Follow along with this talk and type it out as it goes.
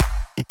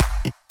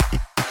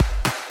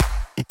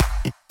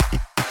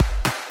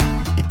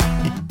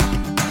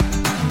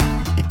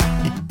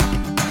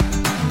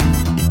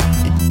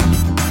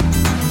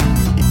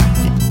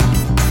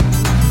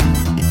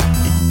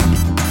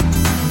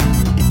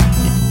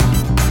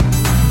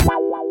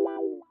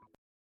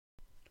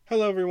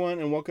Hello, everyone,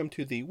 and welcome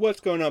to the What's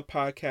Going Up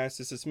podcast.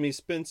 This is me,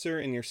 Spencer,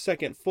 in your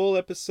second full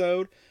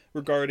episode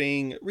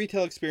regarding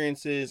retail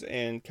experiences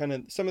and kind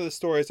of some of the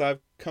stories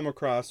I've come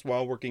across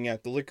while working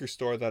at the liquor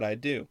store that I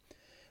do.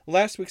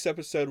 Last week's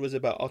episode was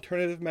about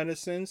alternative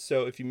medicine,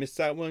 so if you missed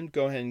that one,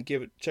 go ahead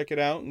and check it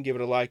out and give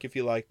it a like if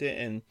you liked it,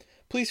 and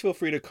please feel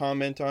free to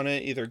comment on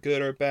it, either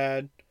good or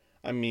bad.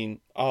 I mean,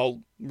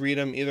 I'll read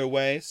them either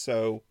way,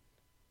 so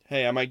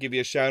hey, I might give you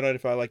a shout out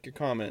if I like your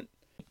comment.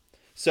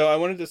 So I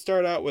wanted to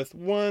start out with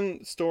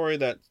one story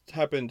that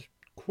happened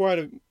quite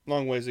a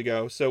long ways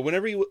ago. So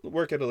whenever you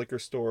work at a liquor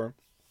store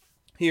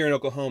here in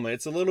Oklahoma,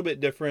 it's a little bit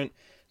different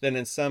than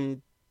in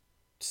some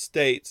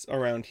states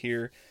around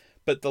here.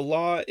 But the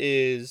law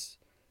is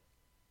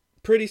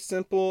pretty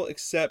simple,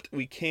 except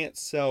we can't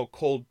sell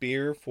cold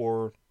beer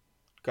for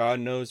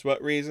God knows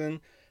what reason.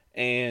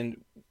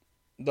 And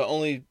the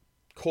only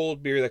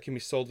cold beer that can be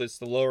sold is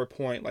the lower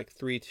point, like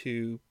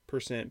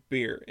 3.2%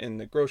 beer in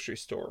the grocery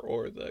store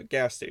or the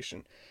gas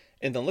station.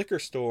 In the liquor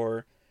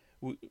store,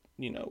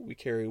 we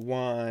carry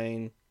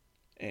wine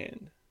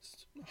and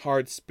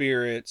hard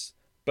spirits,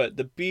 but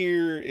the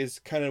beer is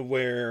kind of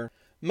where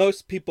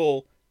most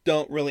people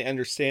don't really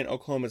understand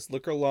Oklahoma's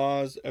liquor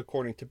laws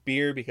according to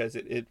beer, because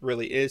it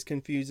really is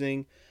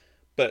confusing.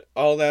 But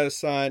all that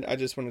aside, I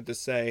just wanted to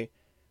say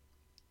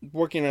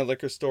working at a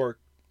liquor store,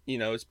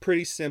 is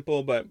pretty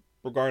simple, but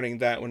regarding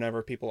that,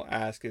 whenever people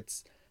ask,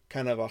 it's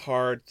kind of a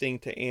hard thing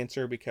to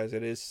answer because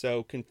it is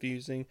so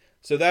confusing.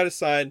 So that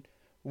aside,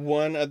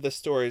 one of the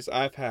stories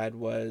I've had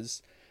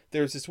was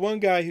there was this one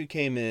guy who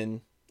came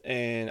in,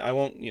 and I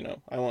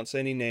won't say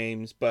any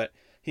names, but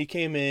he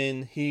came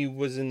in, he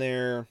was in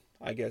there,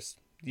 I guess,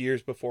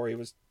 years before. He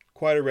was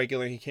quite a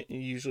regular. He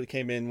usually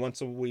came in once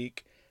a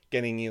week,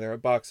 getting either a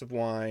box of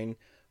wine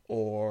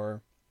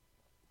or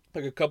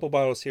like a couple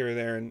bottles here or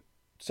there, and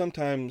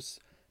sometimes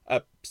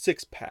a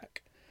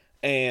 6-pack.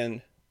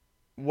 And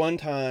one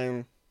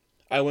time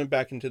I went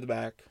back into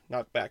the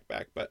not back,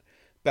 but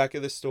back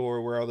of the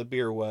store where all the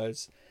beer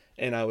was,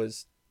 and I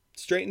was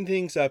straightening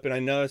things up, and I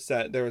noticed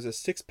that there was a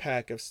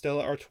 6-pack of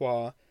Stella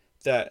Artois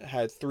that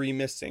had 3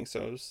 missing.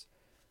 So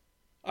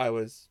I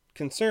was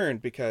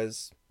concerned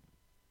because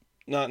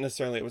not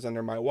necessarily it was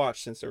under my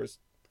watch, since there was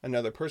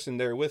another person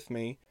there with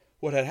me.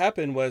 What had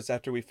happened was,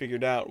 after we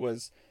figured out,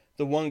 was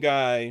the one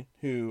guy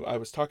who I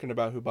was talking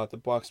about, who bought the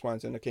box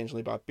wines and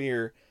occasionally bought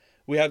beer,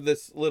 we have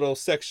this little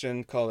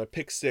section called a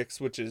pick six,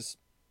 which is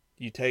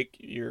you take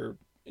an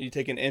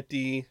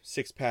empty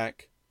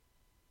 6-pack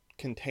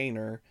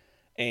container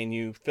and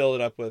you fill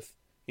it up with,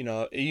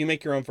 you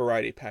make your own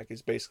variety pack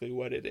is basically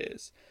what it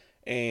is.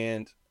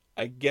 And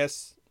I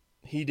guess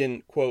he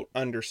didn't quote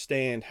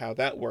understand how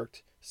that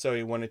worked, so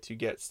he wanted to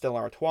get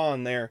Stella Artois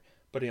in there,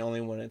 but he only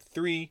wanted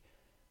 3.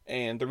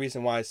 And the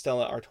reason why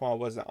Stella Artois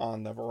wasn't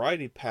on the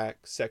variety pack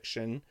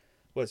section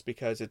was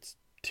because it's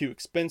too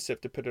expensive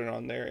to put it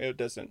on there.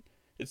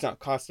 It's not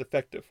cost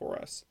effective for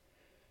us.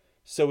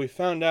 So we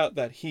found out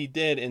that he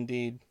did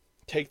indeed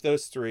take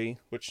those 3,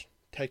 which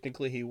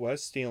technically he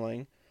was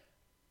stealing.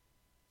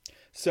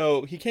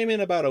 So he came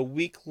in about a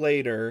week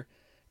later,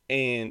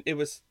 and it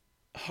was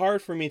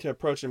hard for me to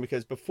approach him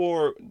because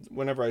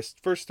whenever I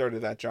first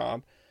started that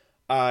job,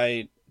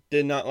 I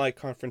did not like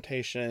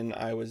confrontation.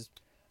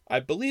 I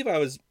believe I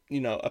was,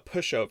 a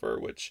pushover,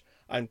 which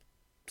I'm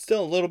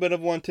still a little bit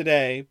of one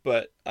today,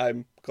 but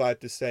I'm glad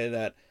to say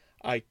that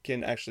I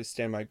can actually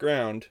stand my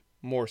ground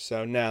more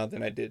so now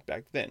than I did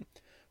back then.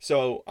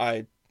 So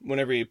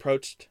whenever he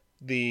approached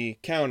the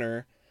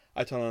counter,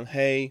 I told him,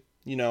 hey,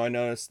 I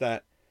noticed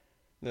that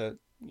the,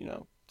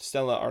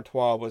 Stella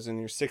Artois was in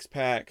your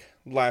 6-pack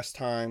last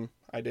time.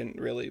 I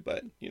didn't really,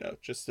 but,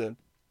 just to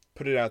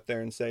put it out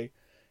there and say,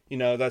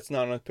 that's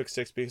not on a pick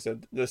 6 because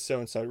of this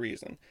so-and-so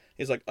reason.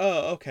 He's like,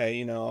 oh,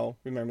 okay, I'll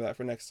remember that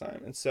for next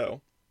time. And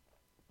so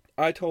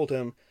I told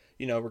him,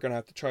 we're going to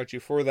have to charge you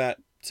for that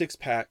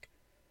 6-pack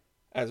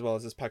as well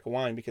as this pack of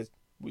wine, because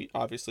we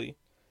obviously,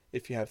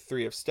 if you have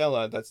 3 of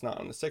Stella that's not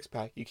on a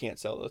 6-pack, you can't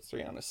sell those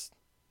 3 on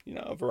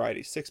a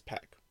variety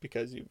 6-pack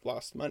because you've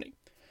lost money.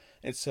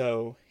 And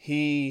so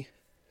he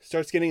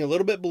starts getting a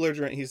little bit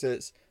belligerent. He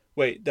says,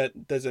 wait,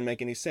 that doesn't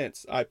make any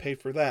sense. I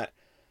paid for that.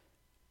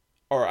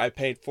 Or I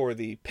paid for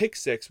the pick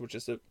 6, which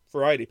is a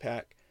variety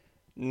pack,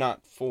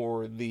 not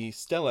for the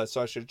Stella,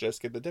 so I should just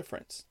get the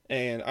difference.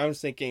 And I was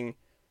thinking,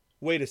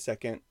 wait a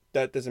second,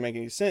 that doesn't make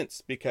any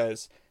sense,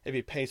 because if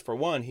he pays for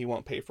one, he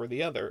won't pay for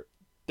the other,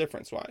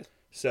 difference-wise.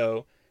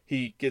 So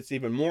he gets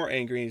even more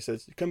angry, and he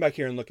says, come back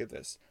here and look at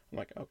this. I'm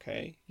like,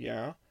 okay,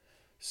 yeah.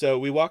 So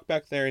we walk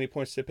back there, and he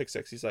points to pick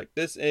 6. He's like,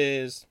 this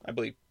is, I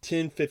believe,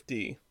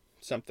 10.50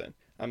 something.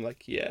 I'm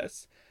like,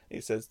 yes. And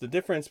he says, the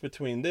difference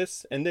between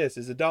this and this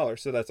is $1,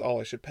 so that's all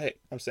I should pay.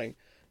 I'm saying,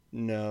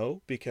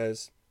 no,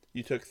 because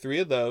you took 3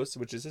 of those,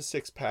 which is a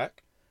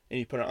 6-pack, and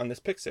you put it on this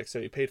pick 6, so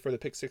you paid for the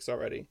pick 6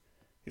 already.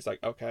 He's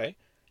like, okay.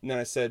 And then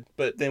I said,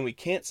 but then we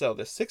can't sell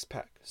this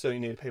 6-pack, so you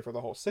need to pay for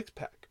the whole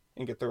 6-pack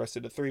and get the rest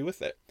of the 3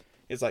 with it.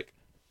 He's like,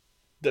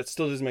 that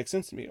still doesn't make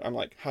sense to me. I'm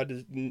like, how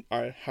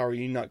are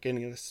you not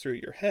getting this through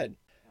your head?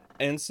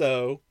 And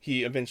so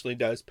he eventually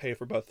does pay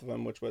for both of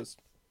them, which was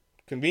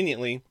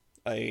conveniently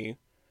a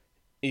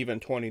even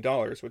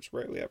 $20, which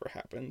rarely ever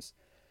happens.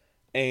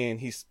 And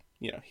he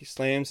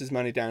slams his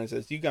money down and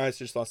says, "You guys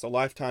just lost a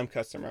lifetime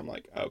customer." I'm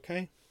like,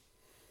 okay.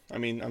 I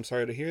mean, I'm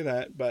sorry to hear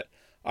that, but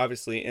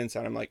obviously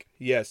inside I'm like,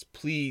 yes,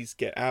 please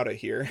get out of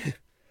here.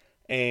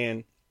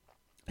 And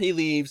he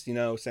leaves,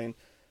 saying,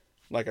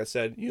 like I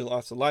said, "You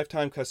lost a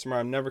lifetime customer.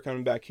 I'm never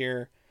coming back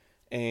here."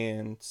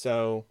 And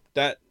so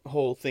that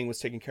whole thing was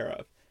taken care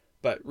of.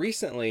 But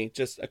recently,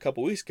 just a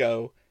couple weeks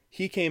ago,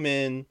 he came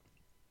in,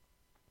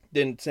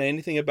 didn't say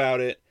anything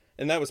about it,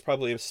 and that was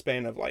probably a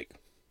span of like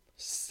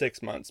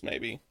 6 months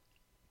maybe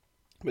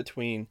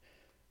between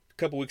a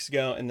couple weeks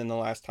ago and then the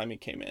last time he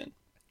came in.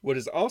 What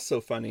is also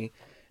funny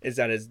is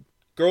that his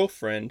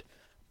girlfriend,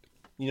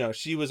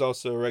 she was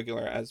also a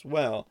regular as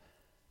well,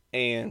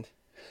 and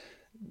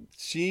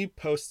she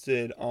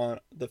posted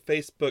on the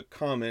Facebook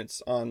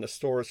comments on the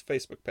store's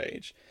Facebook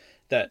page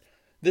that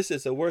this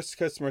is the worst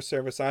customer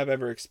service I've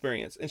ever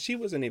experienced. And she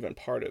wasn't even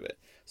part of it.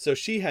 So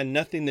she had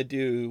nothing to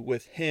do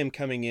with him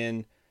coming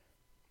in,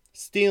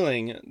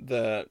 stealing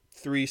the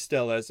 3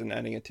 Stellas and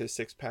adding it to a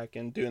 6-pack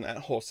and doing that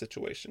whole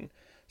situation.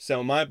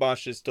 So my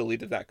boss just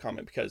deleted that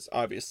comment because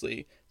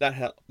obviously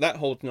that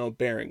holds no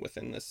bearing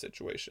within this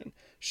situation.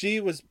 She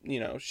was,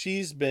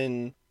 she's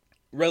been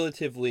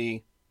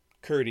relatively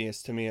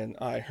courteous to me and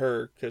I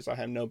her, because I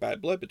have no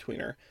bad blood between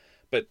her,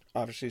 but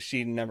obviously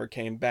she never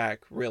came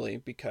back really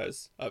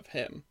because of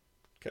him,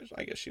 because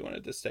I guess she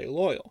wanted to stay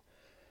loyal.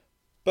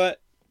 But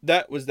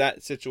that was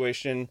that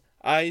situation.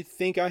 I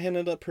think I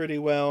handled it pretty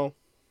well.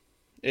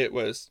 It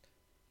was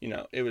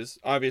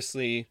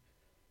obviously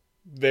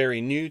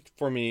very new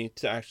for me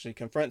to actually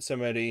confront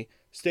somebody,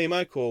 stay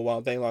my cool while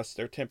they lost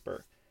their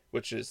temper,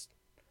 which has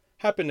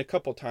happened a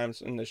couple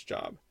times in this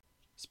job.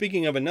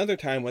 Speaking of another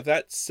time with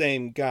that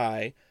same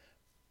guy,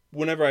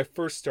 whenever I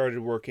first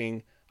started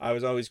working, I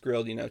was always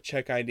grilled,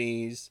 check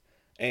IDs,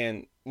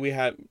 and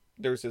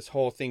there was this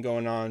whole thing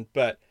going on,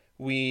 but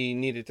we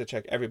needed to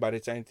check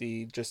everybody's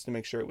ID just to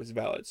make sure it was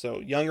valid.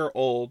 So young or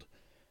old,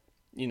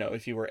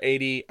 if you were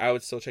 80, I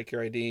would still check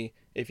your ID.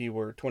 If you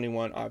were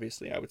 21,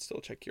 obviously I would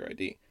still check your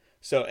ID.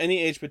 So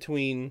any age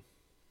between,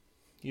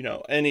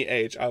 any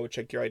age, I would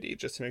check your ID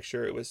just to make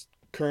sure it was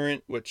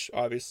current, which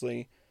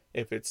obviously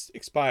if it's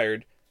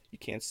expired, you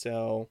can't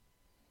sell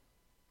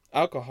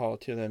alcohol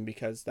to them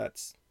because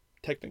that's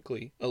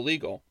technically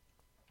illegal.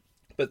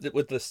 But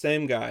with the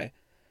same guy,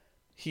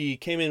 he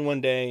came in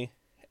one day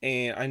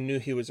and I knew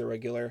he was a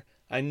regular.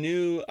 I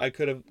knew I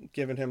could have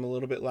given him a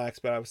little bit lax,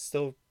 but I was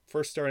still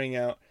first starting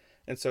out.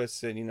 And so I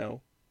said,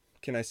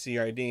 can I see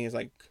your ID? He's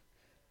like,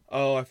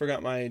 "Oh, I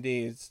forgot my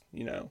IDs.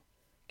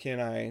 Can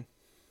I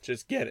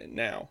just get it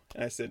now?"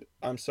 And I said,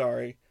 "I'm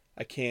sorry.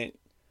 I can't.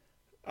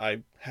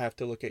 I have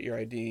to look at your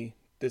ID.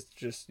 This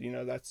just,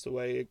 that's the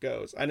way it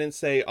goes." I didn't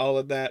say all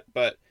of that,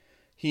 but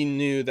he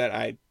knew that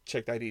I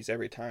checked IDs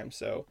every time.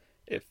 So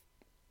if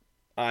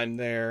I'm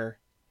there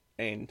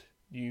and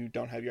you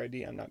don't have your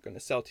ID, I'm not going to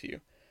sell to you.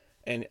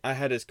 And I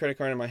had his credit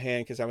card in my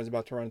hand because I was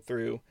about to run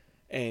through,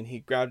 and he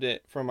grabbed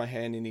it from my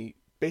hand and he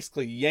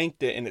basically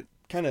yanked it, and it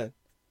kind of,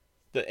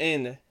 the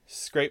end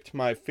scraped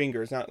my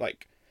fingers, not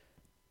like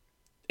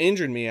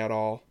injured me at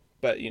all,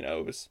 but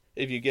it was,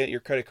 if you get your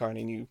credit card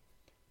and you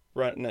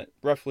run it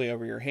roughly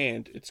over your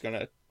hand, it's going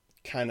to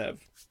kind of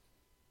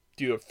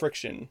do a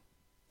friction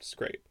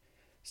scrape.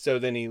 So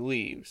then he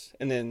leaves,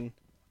 and then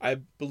I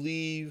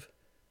believe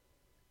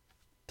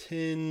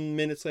 10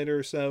 minutes later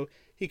or so,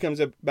 he comes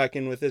up back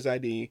in with his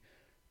ID,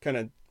 kind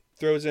of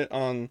throws it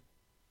on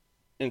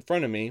in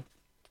front of me.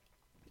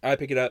 I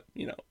pick it up,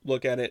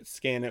 look at it,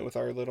 scan it with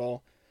our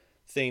little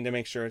thing to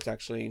make sure it's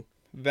actually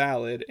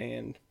valid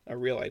and a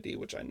real ID,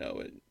 which I know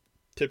it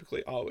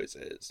typically always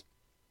is.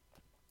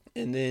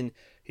 And then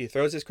he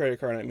throws his credit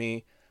card at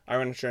me, I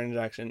run a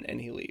transaction, and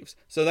he leaves.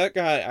 So that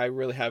guy, I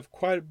really have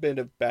quite a bit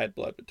of bad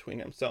blood between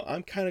him. So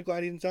I'm kind of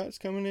glad he's not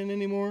coming in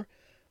anymore.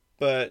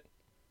 But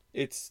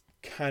it's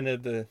kind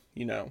of the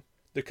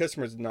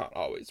customer's not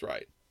always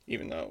right.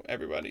 Even though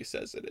everybody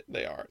says that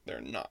they are,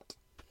 they're not.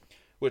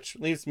 Which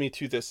leads me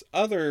to this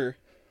other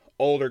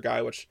older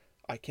guy, which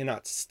I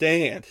cannot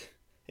stand.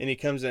 And he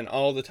comes in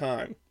all the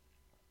time.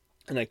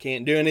 And I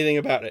can't do anything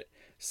about it.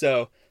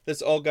 So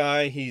this old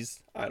guy,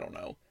 I don't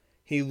know.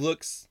 He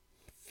looks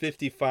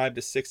 55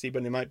 to 60,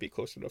 but he might be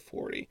closer to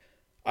 40.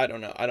 I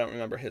don't know. I don't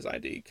remember his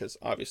ID because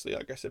obviously,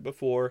 like I said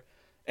before,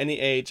 any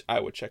age, I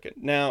would check it.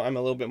 Now I'm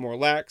a little bit more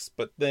lax,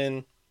 but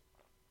then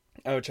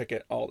I would check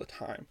it all the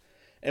time.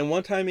 And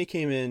one time he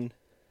came in,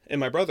 and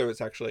my brother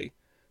was actually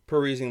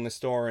perusing the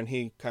store, and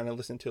he kind of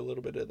listened to a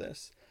little bit of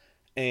this.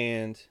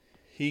 And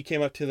he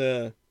came up to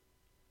the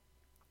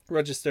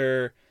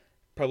register,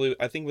 probably,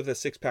 I think with a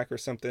 6-pack or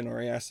something,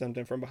 or he asked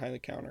something from behind the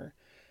counter.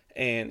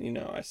 And,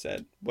 I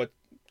said, "What,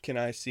 can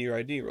I see your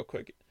ID real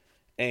quick?"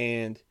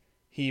 And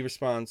he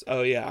responds,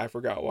 "Oh yeah, I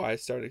forgot why I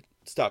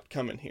stopped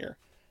coming here."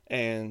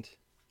 And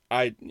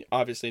I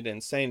obviously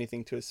didn't say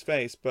anything to his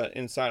face, but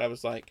inside I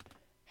was like,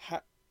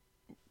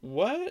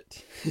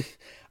 what?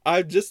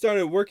 I've just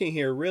started working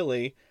here,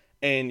 really,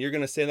 And you're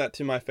going to say that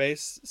to my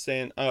face,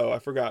 saying, oh, I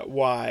forgot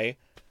why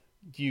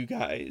you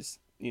guys,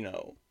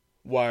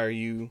 why are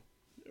you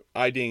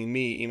IDing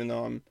me even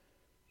though I'm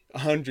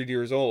 100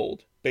 years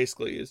old,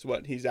 basically, is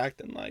what he's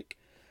acting like.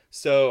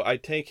 So I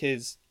take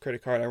his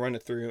credit card, I run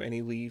it through, and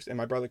he leaves. And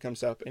my brother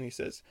comes up and he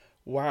says,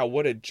 wow,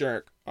 what a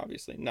jerk.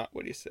 Obviously, not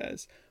what he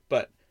says.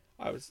 But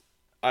I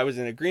was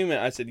in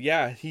agreement. I said,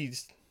 yeah,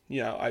 he's,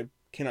 I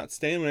cannot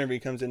stand whenever he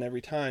comes in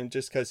every time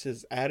just because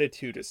his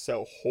attitude is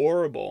so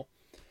horrible.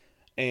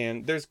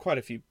 And there's quite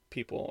a few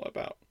people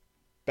about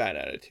bad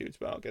attitudes,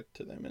 but I'll get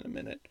to them in a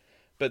minute.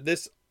 But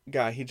this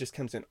guy, he just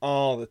comes in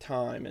all the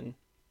time and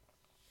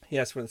he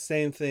asks for the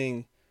same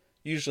thing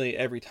usually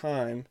every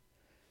time.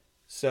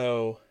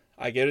 So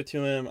I get it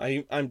to him.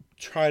 I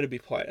try to be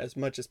polite as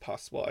much as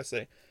possible. I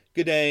say,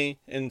 good day.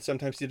 And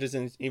sometimes he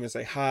doesn't even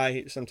say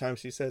hi.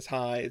 Sometimes he says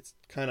hi. It's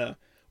kind of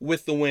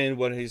with the wind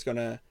what he's going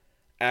to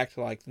act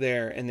like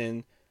there. And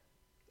then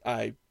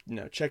I,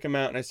 check him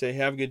out and I say,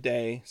 have a good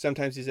day.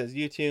 Sometimes he says,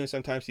 you too.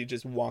 Sometimes he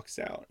just walks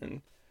out.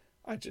 And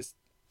I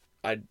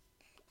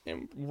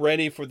am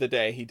ready for the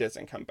day he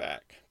doesn't come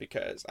back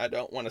because I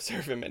don't want to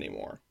serve him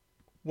anymore.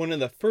 One of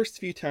the first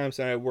few times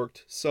that I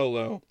worked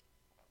solo,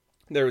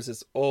 there was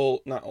this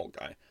not old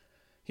guy.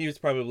 He was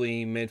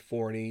probably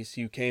mid-40s.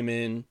 He came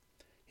in.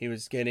 He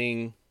was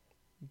getting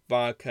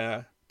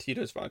vodka,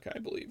 Tito's vodka, I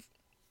believe.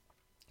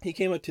 He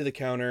came up to the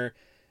counter,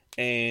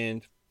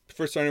 and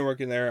first started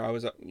working there, I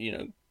was,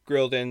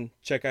 grilled in,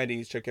 check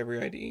IDs, check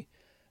every ID.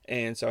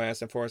 And so I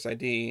asked him for his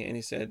ID, and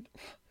he said,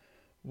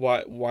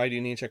 why do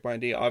you need to check my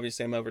ID?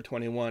 Obviously, I'm over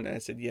 21. And I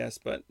said, yes,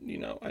 but,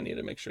 I need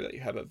to make sure that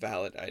you have a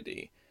valid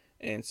ID.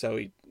 And so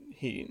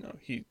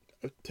he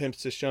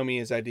attempts to show me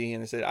his ID,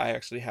 and I said, I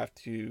actually have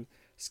to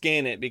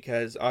scan it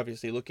because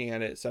obviously looking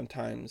at it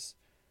sometimes,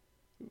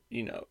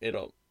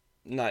 it'll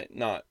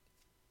not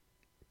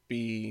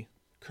be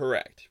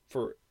correct.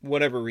 For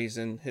whatever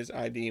reason, his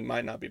ID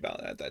might not be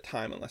valid at that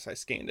time unless I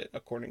scanned it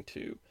according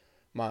to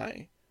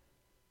my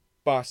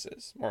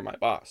bosses or my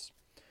boss.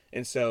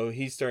 And so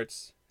he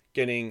starts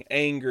getting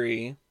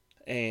angry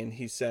and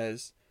he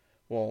says,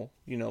 well,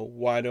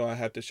 why do I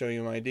have to show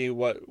you my ID?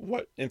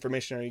 What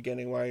information are you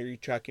getting? Why are you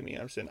tracking me?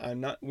 I'm saying,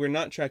 we're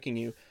not tracking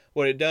you.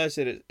 What it does,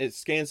 it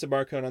scans the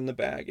barcode on the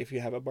bag. If you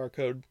have a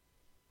barcode,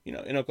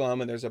 in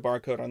Oklahoma, there's a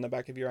barcode on the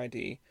back of your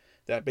ID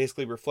that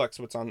basically reflects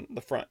what's on the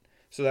front.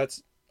 So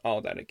that's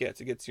all that it gets.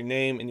 It gets your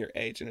name and your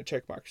age and a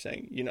check mark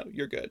saying,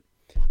 you're good,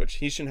 which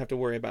he shouldn't have to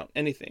worry about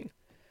anything.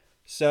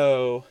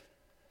 So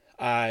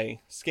I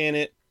scan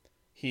it.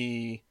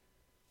 He,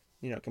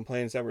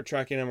 complains that we're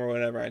tracking him or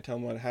whatever. I tell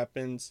him what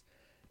happens.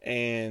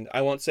 And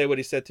I won't say what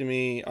he said to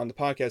me on the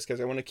podcast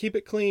because I want to keep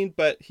it clean,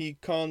 but he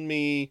called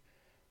me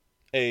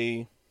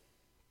a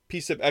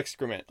piece of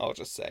excrement, I'll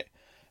just say.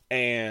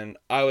 And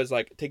I was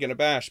like taking a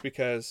bash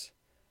because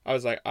I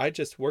was like, I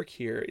just work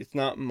here. It's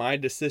not my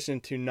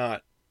decision to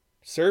not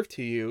serve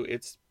to you.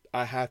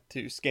 I have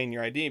to scan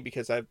your ID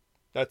because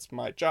that's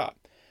my job.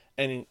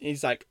 And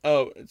he's like,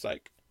 oh, it's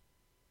like,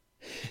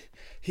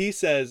 he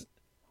says,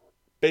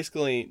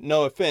 basically,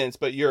 no offense,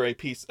 but you're a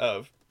piece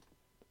of,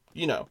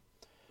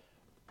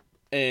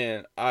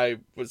 And I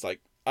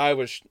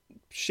was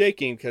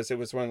shaking because it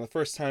was one of the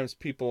first times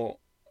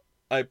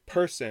a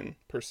person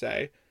per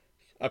se,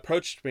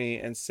 approached me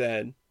and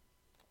said,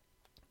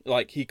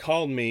 he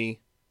called me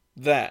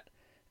that,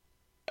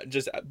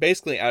 just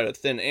basically out of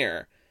thin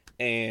air.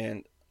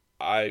 And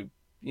I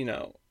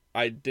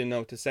didn't know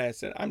what to say. I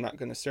said,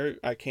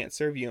 I can't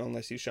serve you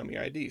unless you show me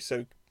your ID.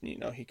 So,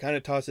 he kind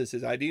of tosses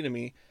his ID to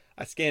me.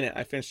 I scan it.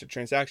 I finish the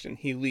transaction.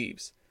 He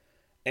leaves.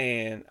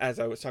 And as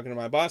I was talking to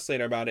my boss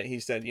later about it, he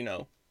said,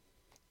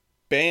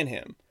 ban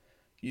him.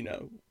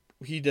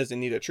 He doesn't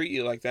need to treat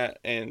you like that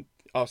and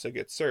also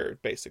get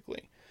served,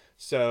 basically.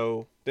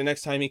 So the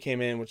next time he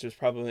came in, which was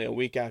probably a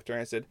week after,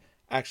 I said,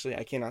 actually,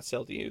 I cannot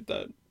sell to you.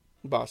 The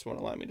boss won't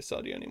allow me to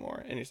sell to you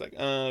anymore. And he's like,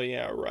 oh,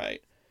 yeah,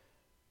 right.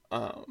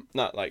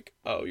 Not like,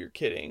 oh, you're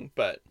kidding,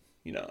 but,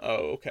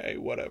 oh, okay,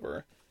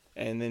 whatever.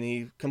 And then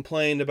he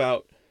complained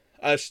about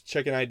us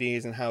checking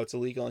IDs and how it's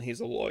illegal, and he's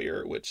a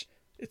lawyer, which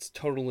it's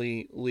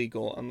totally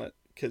legal,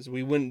 because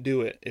we wouldn't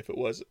do it if it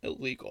was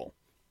illegal.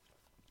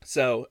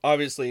 So,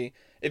 obviously,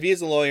 if he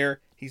is a lawyer,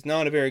 he's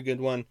not a very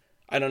good one.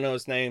 I don't know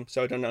his name,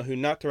 so I don't know who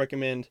not to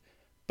recommend,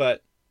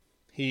 but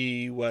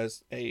he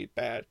was a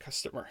bad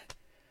customer.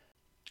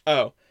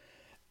 Oh,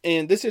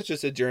 and this is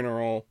just a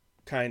general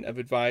kind of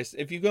advice.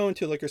 If you go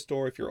into a liquor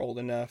store, if you're old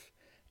enough,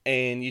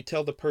 and you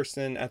tell the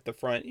person at the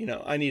front,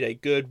 I need a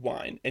good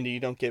wine, and you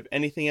don't give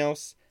anything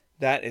else,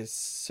 that is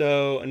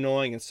so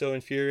annoying and so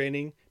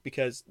infuriating,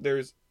 because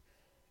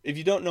if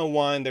you don't know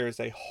wine,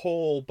 there's a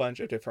whole bunch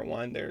of different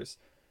wine. There's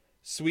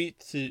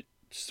sweet,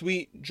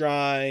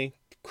 dry,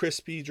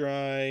 crispy,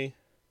 dry,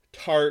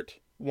 tart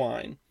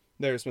wine.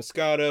 There's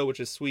Moscato, which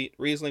is sweet,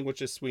 Riesling,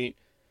 which is sweet,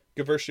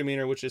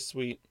 Gewürztraminer, which is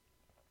sweet,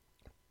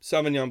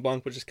 Sauvignon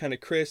Blanc, which is kind of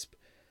crisp,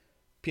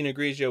 Pinot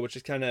Grigio, which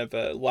is kind of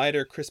a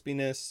lighter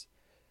crispiness,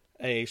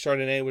 a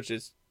Chardonnay, which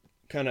is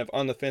kind of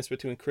on the fence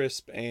between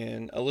crisp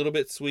and a little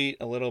bit sweet,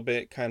 a little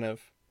bit kind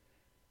of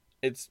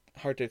it's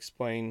hard to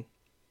explain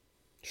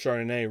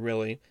Chardonnay,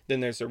 really. Then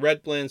there's the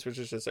red blends, which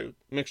is just a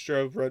mixture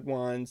of red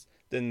wines.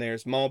 Then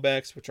there's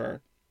Malbecs, which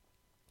are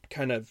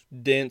kind of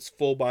dense,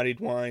 full-bodied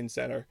wines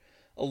that are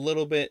a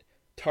little bit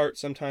tart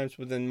sometimes,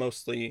 but then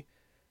mostly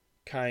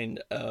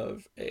kind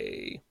of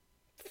a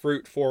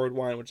fruit-forward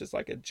wine, which is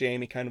like a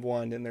jammy kind of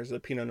wine. Then there's a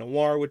Pinot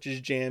Noir, which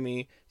is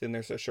jammy. Then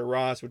there's a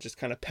Shiraz, which is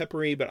kind of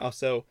peppery, but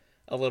also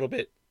a little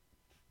bit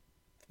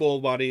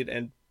full-bodied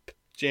and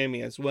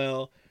jammy as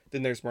well.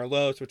 Then there's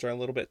Merlots, which are a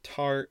little bit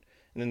tart.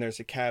 And then there's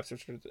the Caps,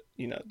 which are,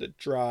 the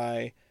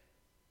dry,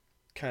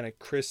 kind of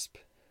crisp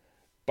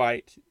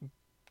bite,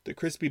 the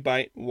crispy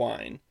bite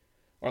wine,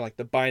 or like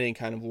the biting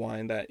kind of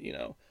wine that,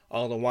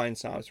 all the wine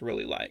snobs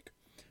really like.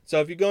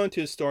 So if you go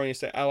into a store and you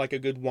say, I like a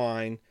good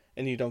wine,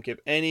 and you don't give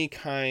any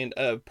kind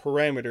of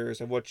parameters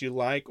of what you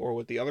like or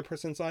what the other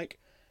person's like,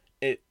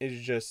 it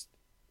is just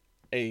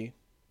a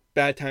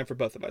bad time for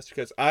both of us,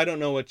 because I don't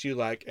know what you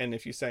like. And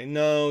if you say,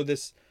 no,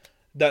 that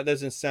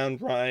doesn't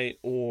sound right,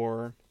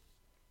 or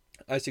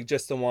I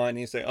suggest the wine and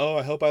you say, oh,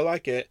 I hope I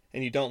like it,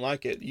 and you don't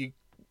like it, you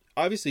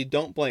obviously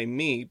don't blame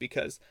me,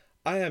 because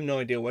I have no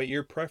idea what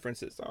your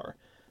preferences are.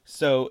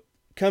 So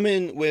come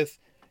in with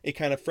a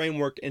kind of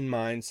framework in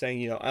mind,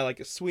 saying, I like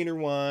a sweeter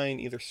wine,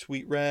 either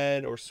sweet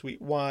red or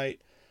sweet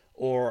white,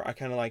 or I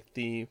kind of like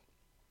the,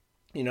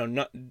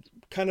 not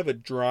kind of a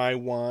dry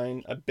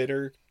wine, a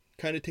bitter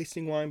kind of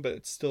tasting wine, but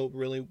it's still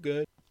really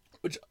good.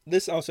 Which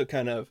this also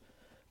kind of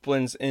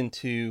blends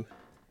into,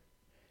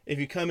 if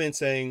you come in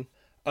saying,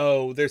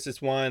 oh, there's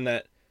this wine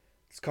that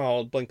it's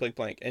called blank, blank,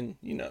 blank, and,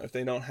 if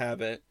they don't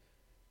have it,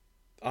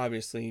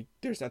 obviously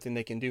there's nothing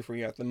they can do for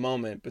you at the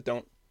moment, but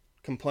don't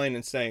complain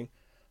and saying,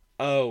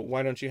 oh,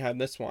 why don't you have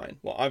this wine?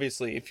 Well,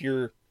 obviously, if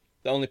you're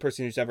the only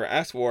person who's ever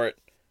asked for it,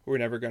 we're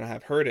never going to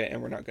have heard it,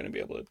 and we're not going to be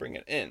able to bring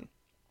it in.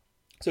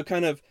 So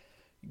kind of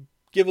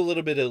give a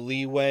little bit of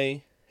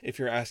leeway if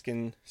you're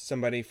asking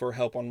somebody for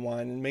help on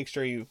wine, and make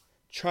sure you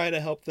try to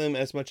help them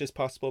as much as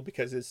possible,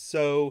 because it's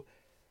so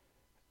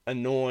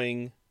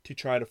annoying to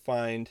try to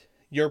find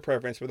your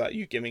preference without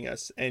you giving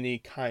us any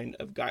kind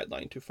of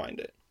guideline to find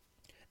it.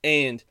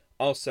 And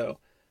also,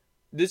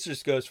 this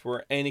just goes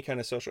for any kind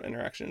of social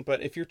interaction,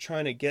 but if you're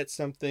trying to get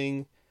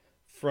something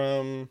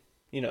from,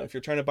 if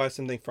you're trying to buy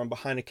something from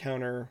behind a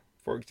counter,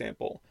 for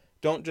example,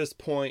 don't just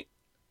point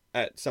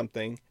at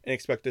something and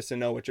expect us to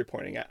know what you're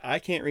pointing at. I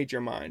can't read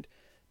your mind.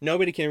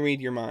 Nobody can read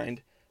your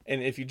mind.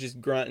 And if you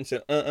just grunt and say,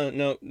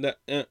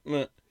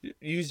 no,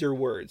 use your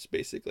words,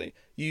 basically.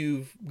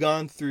 You've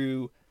gone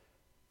through,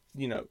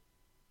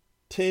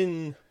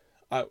 10,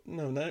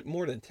 no, not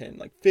more than 10,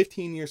 like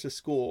 15 years of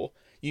school.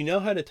 You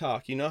know how to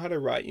talk, you know how to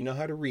write, you know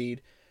how to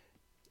read,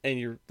 and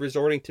you're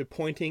resorting to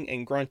pointing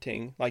and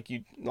grunting like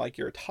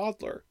you're a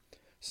toddler.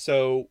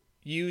 So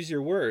use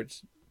your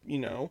words.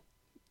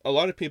 A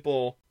lot of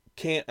people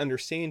can't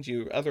understand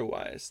you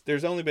otherwise.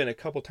 There's only been a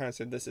couple times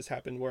that this has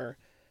happened where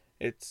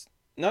it's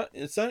not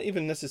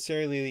even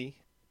necessarily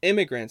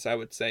immigrants, I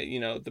would say,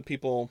 the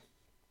people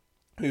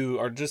who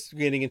are just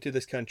getting into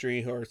this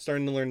country, who are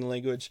starting to learn the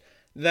language,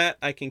 that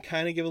I can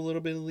kind of give a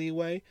little bit of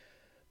leeway.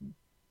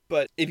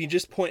 But if you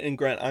just point and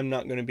grunt, I'm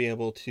not going to be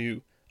able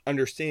to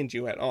understand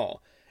you at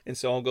all. And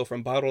so I'll go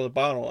from bottle to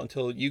bottle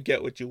until you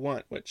get what you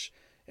want, which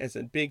is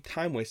a big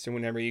time waster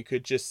whenever you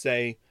could just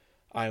say,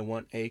 I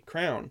want a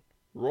Crown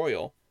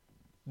Royal.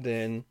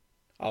 Then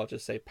I'll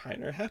just say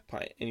pint or half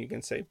pint, and you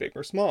can say big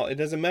or small. It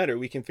doesn't matter.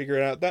 We can figure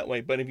it out that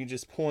way. But if you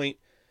just point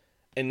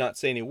and not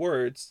say any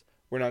words,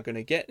 we're not going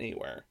to get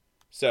anywhere.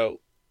 So,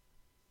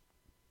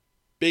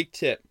 big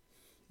tip,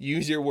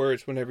 use your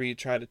words whenever you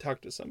try to talk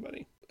to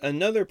somebody.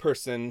 Another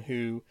person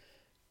who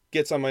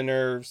gets on my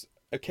nerves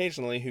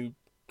occasionally, who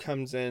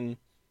comes in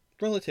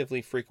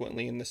relatively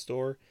frequently in the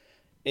store,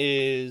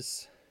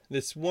 is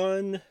this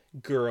one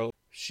girl.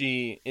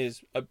 She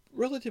is a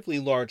relatively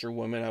larger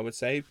woman, I would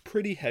say,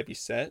 pretty heavy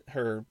set.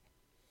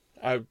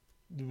 I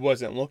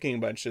wasn't looking,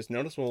 but it's just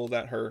noticeable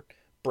that her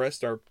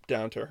breasts are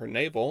down to her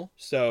navel.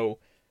 So,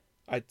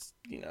 I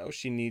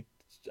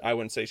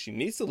wouldn't say she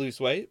needs to lose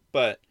weight,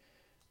 but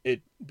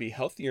it'd be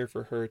healthier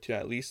for her to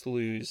at least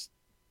lose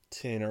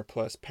 10 or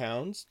plus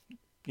pounds,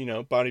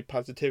 body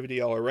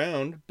positivity all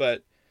around,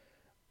 but,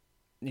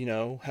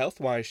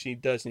 health-wise, she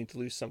does need to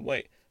lose some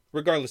weight.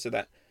 Regardless of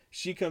that,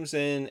 she comes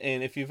in,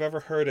 and if you've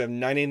ever heard of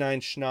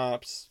 99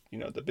 Schnapps,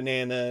 the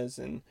bananas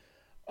and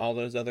all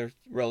those other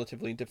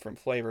relatively different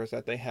flavors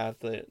that they have,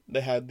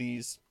 they have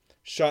these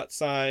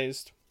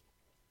shot-sized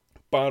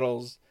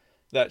bottles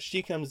that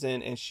she comes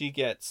in and she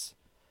gets,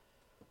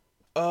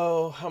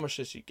 how much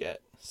does she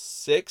get?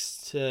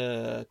 6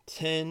 to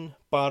 10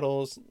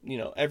 bottles,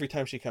 every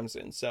time she comes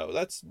in. So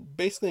that's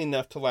basically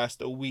enough to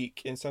last a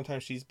week. And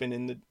sometimes she's been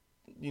in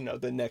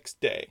the next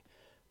day,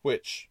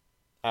 which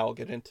I'll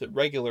get into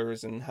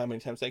regulars and how many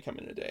times they come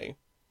in a day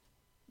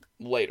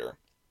later.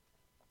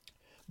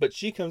 But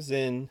she comes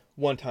in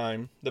one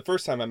time, the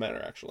first time I met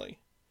her actually,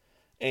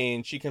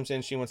 and she comes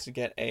in, she wants to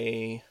get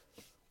a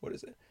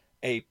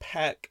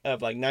pack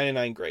of like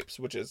 99 grapes,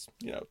 which is,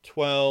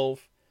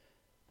 12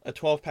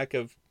 pack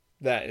of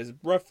that is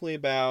roughly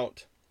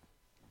about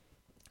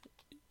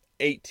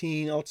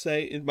 18, I'll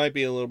say. It might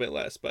be a little bit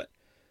less, but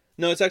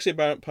no, it's actually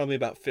probably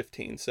about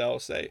 15. So I'll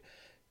say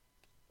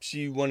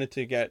she wanted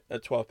to get a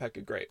 12-pack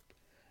of grape.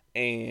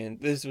 And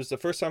this was the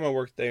first time I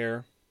worked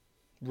there,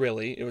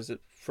 really. It was the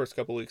first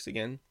couple weeks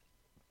again.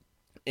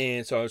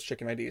 And so I was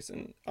checking IDs,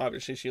 and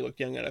obviously she looked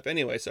young enough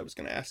anyway, so I was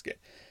going to ask it.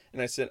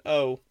 And I said,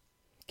 "Oh,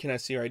 can I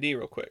see your ID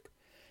real quick?"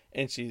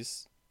 And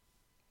this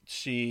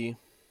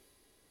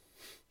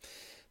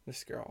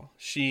girl,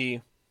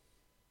 she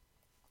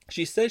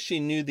says she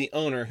knew the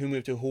owner who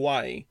moved to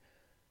Hawaii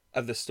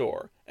of the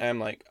store. And I'm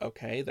like,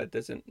 okay, that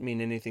doesn't mean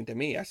anything to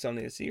me. I still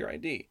need to see your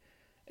ID.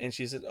 And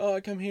she said, "Oh,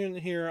 I come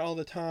here all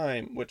the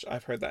time," which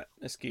I've heard that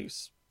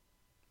excuse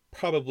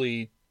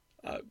probably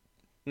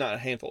not a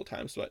handful of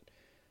times, but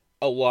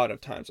a lot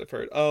of times I've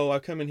heard, "Oh, I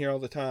come in here all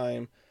the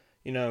time.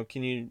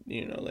 Can you,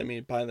 let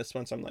me buy this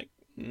once?" I'm like,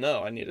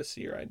 "No, I need to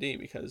see your ID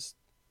because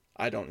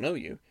I don't know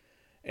you."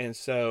 And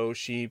so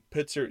she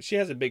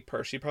has a big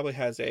purse. She probably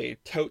has a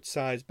tote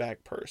size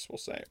bag purse, we'll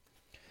say.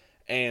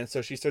 And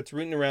so she starts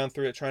rooting around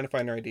through it, trying to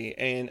find her ID.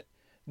 And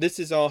this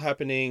is all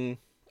happening.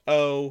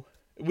 Oh,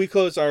 we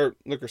close our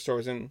liquor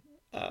stores in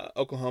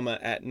Oklahoma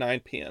at 9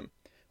 p.m.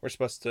 We're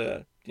supposed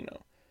to,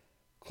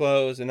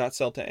 close and not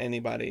sell to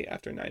anybody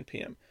after 9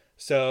 p.m.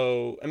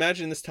 So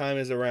imagine this time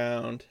is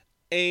around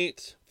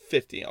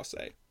 8:50, I'll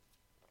say.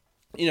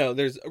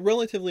 There's a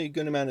relatively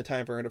good amount of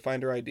time for her to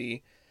find her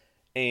ID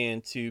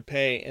and to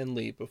pay and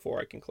leave before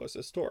I can close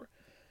the store.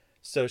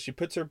 So she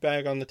puts her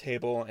bag on the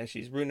table and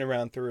she's rooting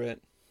around through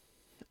it.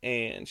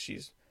 And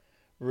she's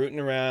rooting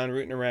around,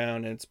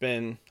 and it's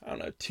been,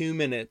 2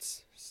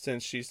 minutes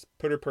since she's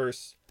put her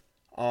purse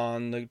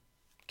on the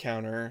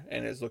counter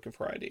and is looking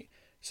for ID.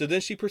 So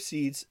then she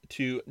proceeds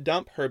to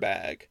dump her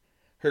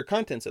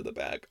contents of the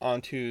bag,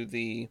 onto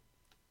the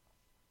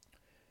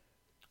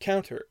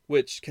counter,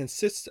 which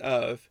consists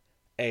of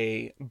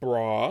a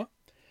bra,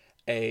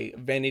 a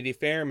Vanity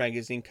Fair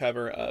magazine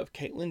cover of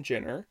Caitlyn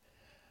Jenner,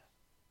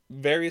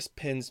 various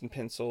pens and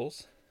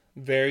pencils,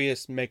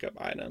 various makeup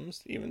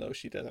items, even though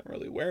she doesn't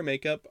really wear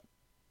makeup,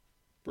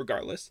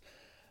 regardless.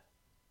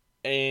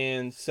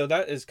 And so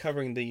that is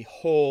covering the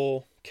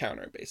whole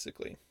counter,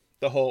 basically,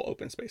 the whole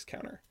open space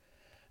counter.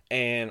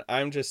 And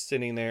I'm just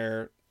sitting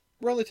there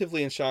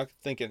relatively in shock,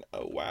 thinking,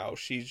 oh wow,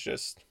 she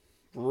just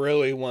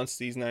really wants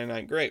these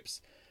 99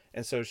 grapes.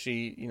 And so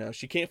she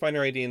can't find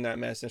her ID in that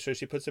mess, and so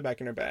she puts it back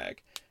in her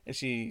bag, and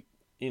she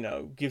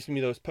gives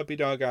me those puppy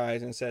dog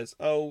eyes and says,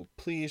 "Oh,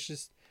 please,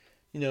 just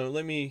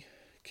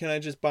can I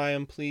just buy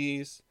them,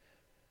 please?"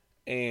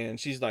 And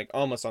she's like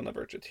almost on the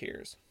verge of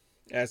tears.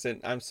 And I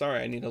said, "I'm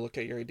sorry, I need to look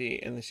at your ID."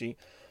 And then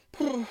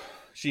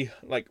she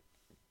like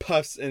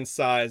puffs and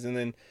sighs, and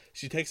then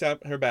she takes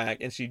out her bag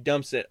and she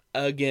dumps it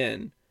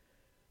again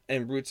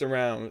and roots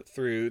around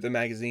through the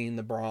magazine,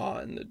 the bra,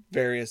 and the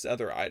various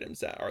other items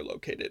that are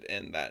located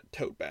in that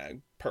tote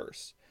bag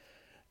purse.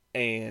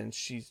 And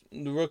she's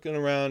looking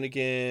around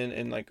again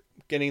and like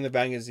getting the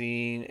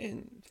magazine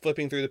and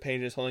flipping through the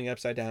pages, holding it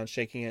upside down,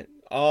 shaking it,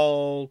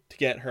 all to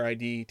get her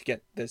ID, to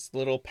get this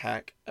little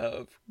pack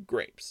of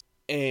grapes.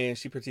 And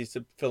she proceeds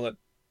to fill up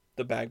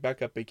the bag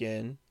back up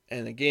again.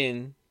 And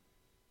again,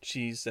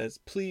 she says,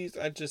 "Please,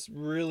 I just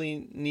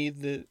really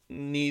need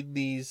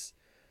these,"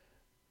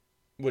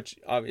 which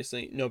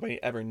obviously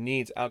nobody ever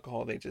needs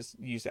alcohol. They just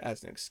use it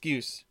as an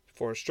excuse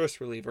for a stress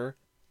reliever.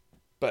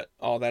 But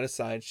all that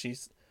aside,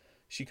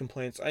 she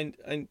complains,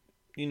 I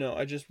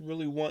just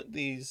really want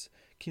these.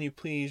 Can you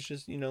please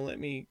just, let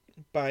me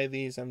buy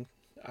these?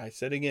 I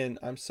said again,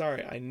 "I'm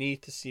sorry, I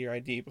need to see your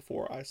ID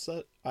before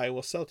I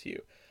will sell to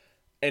you."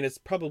 And it's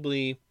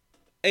probably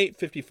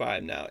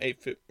 8:55 now,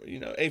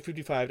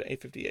 8:55 to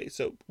 8:58.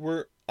 So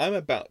I'm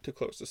about to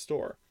close the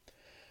store.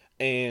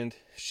 And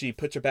she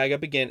puts her bag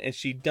up again and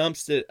she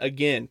dumps it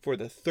again for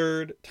the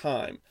third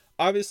time.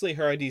 Obviously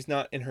her ID's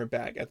not in her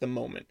bag at the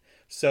moment.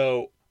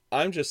 So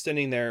I'm just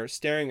sitting there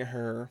staring at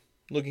her,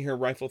 looking her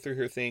rifle through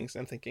her things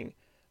and thinking,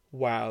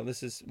 wow,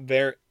 this is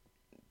very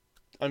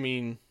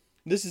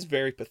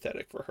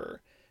pathetic for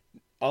her.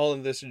 All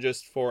of this is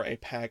just for a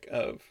pack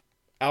of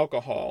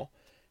alcohol.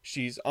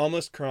 She's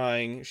almost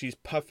crying. She's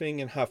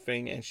puffing and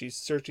huffing and she's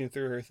searching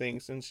through her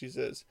things and she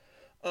says,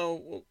 "Oh,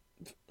 well,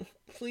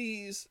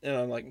 please." And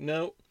I'm like,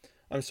 "No,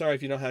 I'm sorry,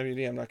 if you don't have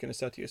any, I'm not going to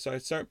sell to you." So I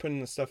start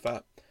putting the stuff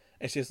up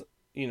and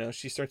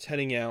she starts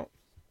heading out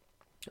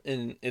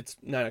and it's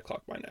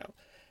 9:00 by now.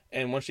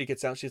 And once she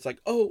gets out, she's like,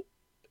 "Oh,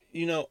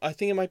 I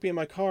think it might be in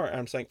my car." And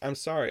I'm saying, "I'm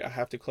sorry, I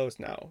have to close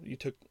now. You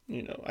took,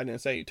 I didn't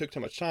say you took too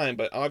much time,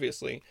 but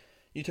obviously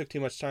you took too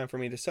much time for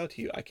me to sell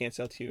to you. I can't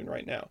sell to you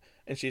right now."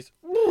 And she's,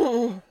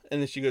 and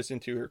then she goes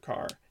into her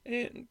car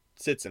and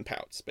sits and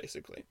pouts,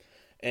 basically.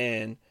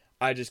 And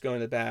I just go in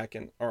the back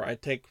or I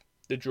take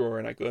the drawer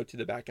and I go to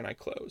the back and I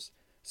close.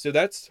 So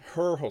that's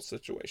her whole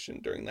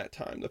situation during that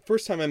time. The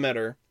first time I met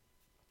her,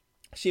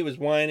 she was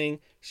whining,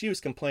 she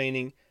was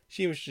complaining,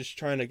 she was just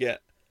trying to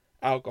get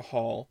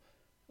alcohol,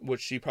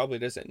 which she probably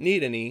doesn't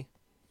need any.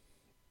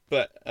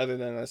 But other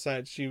than that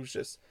side, she was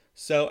just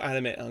so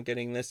adamant on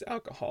getting this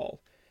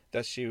alcohol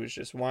that she was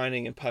just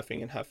whining and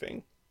puffing and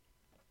huffing.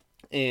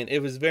 And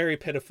it was very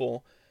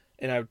pitiful,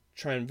 and I'm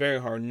trying very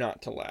hard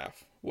not to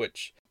laugh,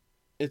 which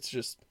it's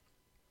just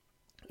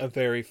a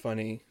very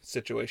funny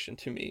situation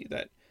to me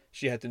that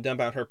she had to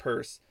dump out her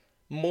purse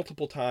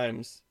multiple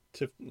times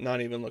to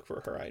not even look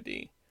for her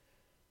ID,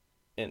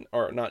 and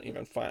or not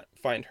even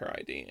find her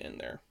ID in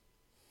there.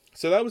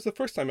 So that was the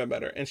first time I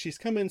met her, and she's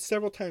come in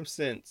several times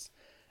since,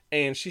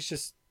 and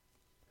she's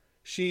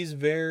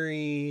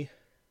very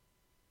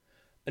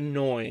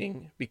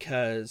annoying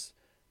because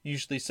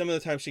usually some of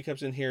the time she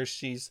comes in here,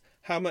 she says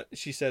how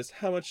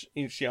much,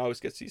 she always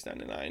gets these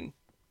 99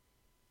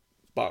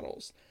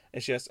 bottles,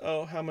 and she asks,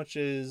 oh, how much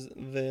is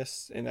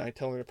this? And I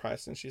tell her the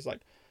price, and she's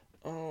like,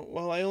 oh,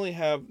 well, I only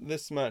have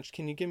this much,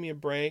 can you give me a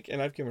break?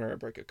 And I've given her a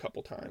break a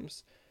couple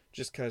times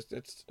just because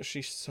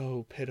she's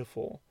so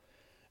pitiful,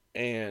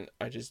 and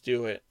I just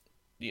do it.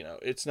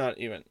 It's not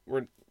even,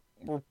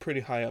 we're pretty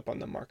high up on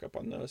the markup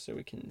on those, so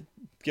we can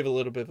give a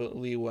little bit of a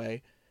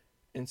leeway.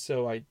 And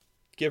so I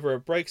give her a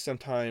break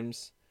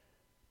sometimes,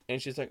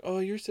 and she's like, oh,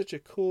 you're such a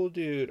cool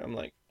dude. I'm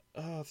like,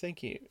 oh,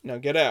 thank you. Now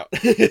get out.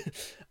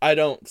 I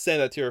don't say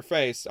that to her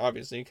face,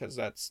 obviously, because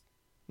that's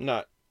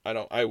not,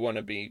 I want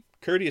to be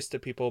courteous to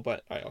people,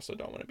 but I also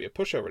don't want to be a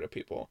pushover to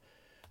people.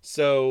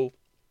 So,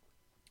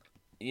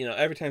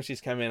 every time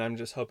she's come in, I'm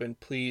just hoping,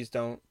 please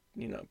don't,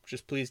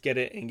 just please get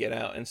it and get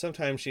out. And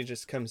sometimes she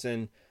just comes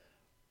in,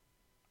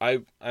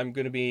 I'm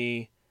going to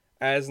be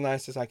as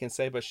nice as I can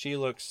say, but she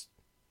looks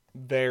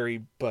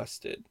very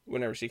busted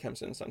whenever she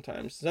comes in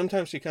sometimes.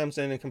 Sometimes she comes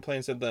in and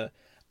complains of the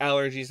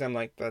allergies. I'm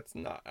like, that's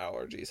not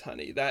allergies,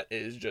 honey. That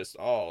is just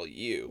all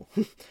you.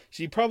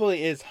 She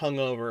probably is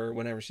hungover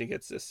whenever she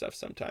gets this stuff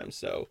sometimes.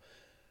 So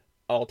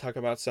I'll talk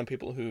about some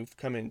people who've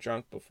come in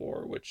drunk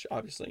before, which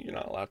obviously you're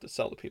not allowed to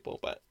sell to people.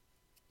 But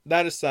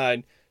that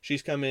aside,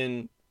 she's come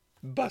in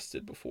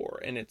busted before,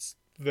 and it's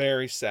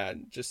very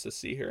sad just to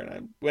see her.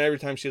 And every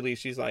time she leaves,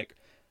 she's like,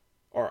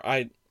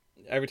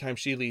 every time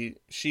she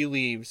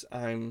leaves,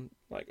 I'm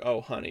like,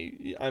 oh,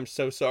 honey, I'm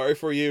so sorry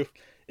for you.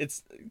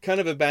 It's kind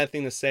of a bad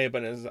thing to say,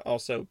 but it's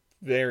also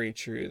very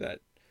true that,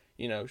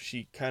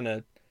 she kind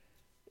of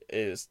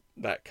is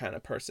that kind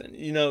of person.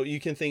 You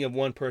can think of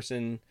one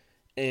person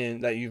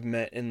that you've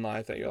met in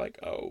life that you're like,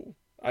 oh,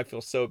 I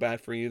feel so bad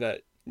for you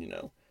that,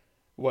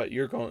 what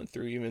you're going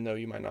through, even though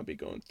you might not be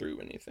going through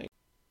anything.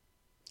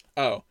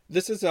 Oh,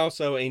 this is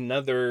also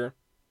another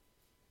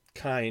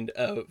kind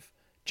of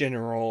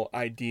general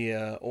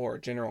idea or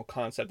general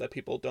concept that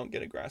people don't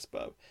get a grasp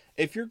of.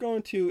 If you're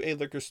going to a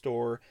liquor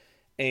store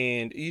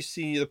and you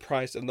see the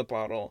price of the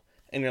bottle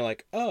and you're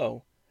like,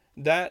 oh,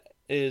 that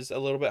is a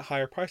little bit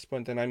higher price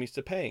point than I'm used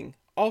to paying,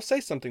 I'll say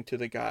something to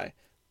the guy.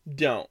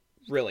 Don't.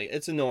 Really,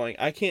 it's annoying.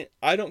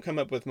 I don't come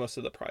up with most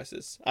of the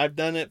prices. I've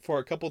done it for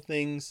a couple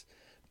things,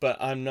 but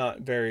I'm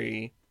not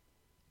very,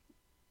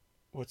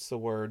 what's the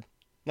word?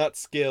 Not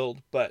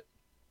skilled, but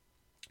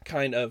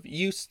kind of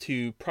used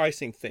to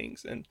pricing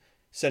things and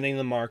setting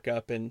the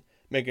markup and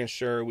making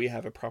sure we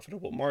have a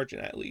profitable margin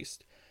at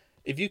least.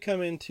 If you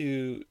come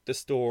into the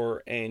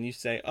store and you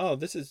say, oh,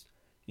 this is,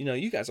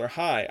 you guys are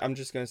high, I'm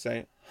just going to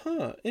say,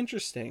 huh,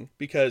 interesting,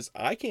 because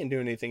I can't do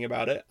anything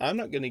about it. I'm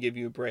not going to give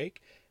you a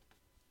break.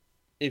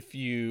 If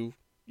you,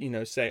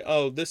 say,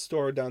 oh, this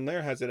store down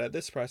there has it at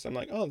this price, I'm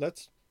like, oh,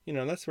 that's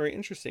very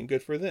interesting.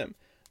 Good for them.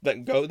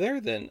 But go there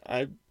then.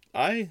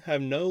 I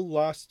have no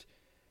lost,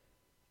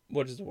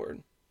 what is the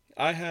word?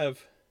 I have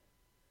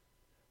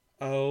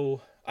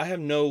no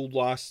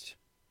lost,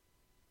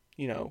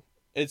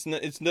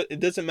 it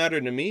doesn't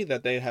matter to me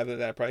that they have it at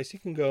that price. You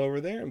can go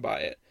over there and buy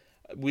it.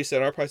 We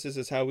set our prices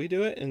as how we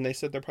do it, and they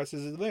set their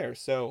prices as theirs.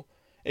 So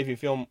if you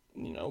feel,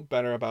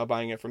 better about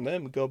buying it from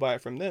them, go buy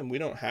it from them. We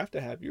don't have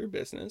to have your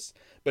business.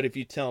 But if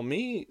you tell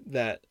me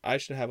that I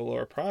should have a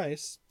lower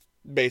price,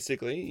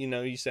 basically,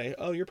 you say,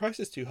 oh, your price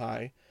is too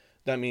high.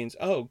 That means,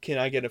 oh, can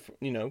I get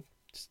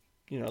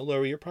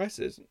lower your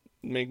prices,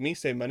 make me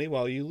save money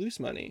while you lose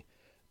money.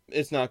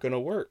 It's not going to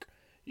work.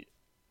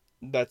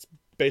 That's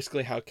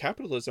basically how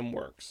capitalism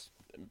works.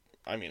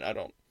 I mean, I'm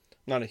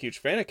not a huge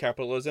fan of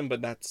capitalism,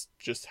 but that's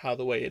just how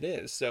the way it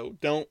is. So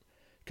don't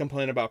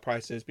complain about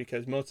prices,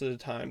 because most of the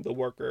time the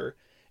worker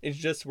is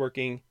just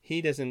working.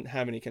 He doesn't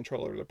have any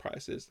control over the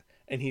prices,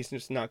 and he's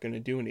just not going to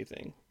do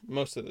anything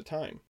most of the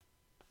time.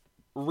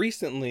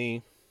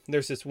 Recently,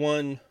 there's this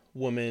one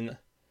woman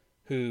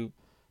who,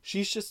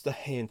 she's just a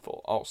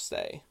handful, I'll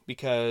say,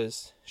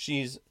 because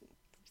she's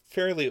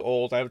fairly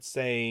old. I would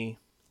say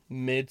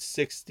mid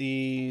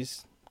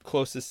 60s,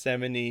 close to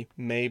 70,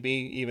 maybe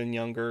even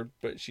younger,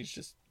 but she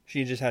just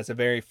has a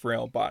very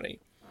frail body.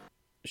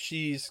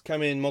 She's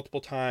come in multiple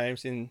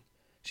times, and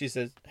she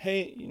says,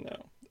 hey,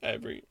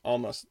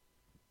 almost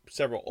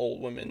several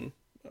old women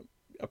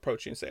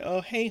approach you and say,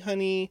 oh, hey,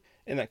 honey,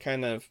 in that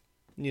kind of,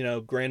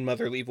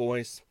 grandmotherly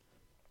voice.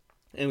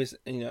 And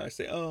I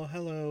say, oh,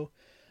 hello.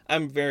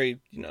 I'm very,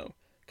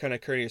 kind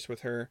of courteous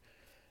with her.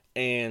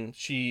 And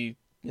she,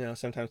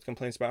 sometimes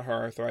complains about her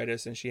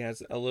arthritis, and she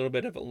has a little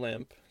bit of a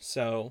limp.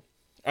 So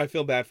I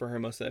feel bad for her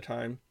most of the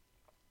time.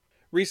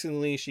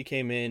 Recently, she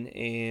came in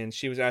and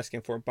she was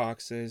asking for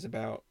boxes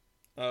about,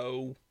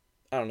 I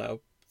don't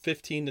know,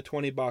 15 to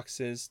 20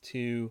 boxes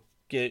to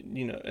get,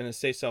 an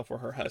estate sale for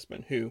her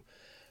husband, who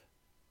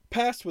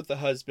passed with the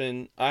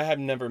husband. I have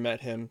never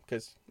met him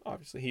because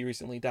obviously he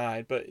recently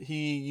died, but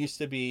he used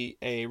to be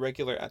a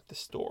regular at the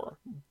store.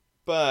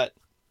 But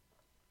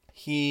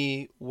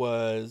he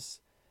was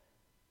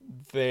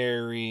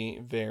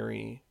very,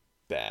 very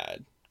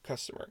bad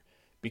customer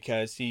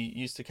because he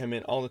used to come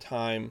in all the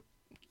time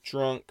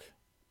drunk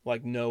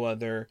like no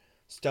other,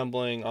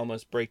 stumbling,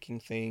 almost breaking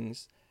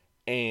things,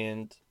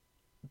 and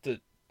the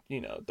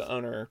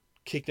owner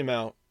kicked him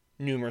out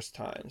numerous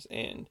times,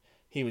 and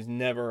he was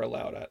never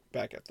allowed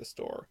back at the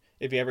store.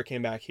 If he ever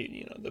came back,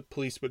 the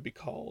police would be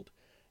called,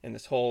 and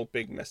this whole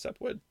big mess up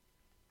would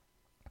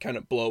kind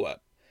of blow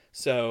up.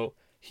 So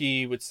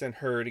he would send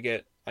her to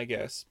get, I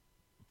guess,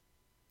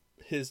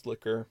 his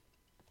liquor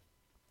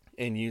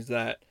and use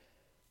that,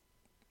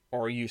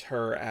 or use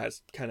her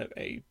as kind of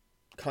a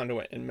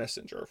conduit and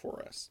messenger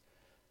for us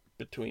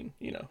between,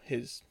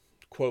 his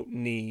quote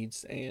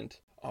needs and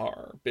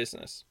our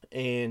business.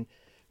 And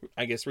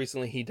I guess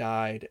recently he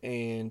died,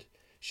 and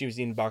she was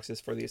eating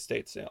boxes for the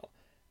estate sale.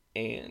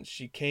 And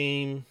she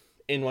came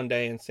in one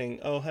day and saying,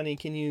 "Oh, honey,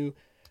 can you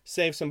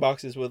save some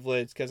boxes with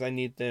lids? Because I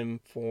need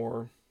them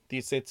for the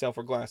estate sale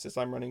for glasses.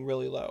 I'm running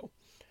really low."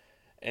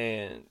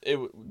 And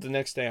the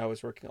next day I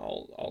was working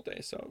all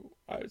day. So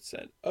I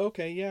said,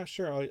 "Okay, yeah,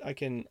 sure.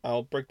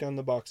 I'll break down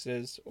the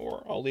boxes,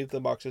 or I'll leave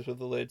the boxes with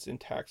the lids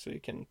intact so you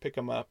can pick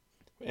them up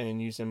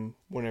and use them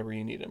whenever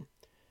you need them."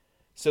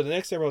 So the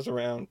next day rolls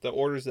around, the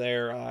order's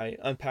there, I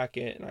unpack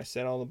it, and I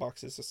set all the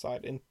boxes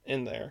aside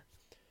in there,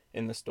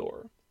 in the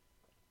store.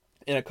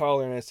 And I call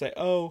her and I say,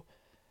 "Oh,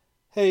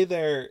 hey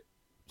there,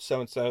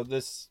 so-and-so,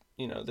 this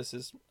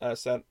is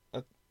us at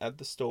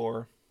the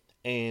store,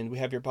 and we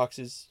have your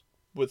boxes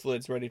with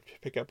lids ready to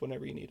pick up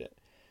whenever you need it."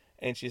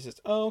 And she says,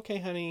 "Oh, okay,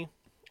 honey,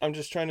 I'm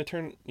just trying to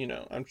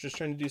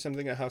do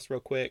something at the house real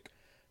quick,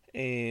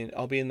 and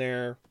I'll be in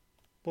there,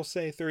 we'll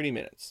say 30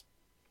 minutes.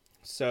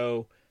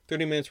 So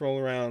 30 minutes roll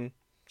around,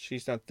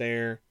 she's not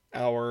there,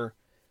 hour,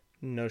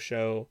 no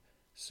show.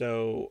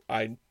 So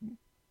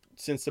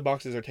since the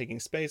boxes are taking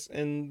space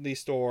in the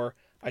store,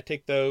 I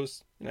take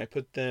those and I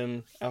put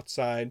them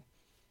outside,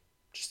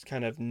 just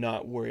kind of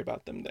not worry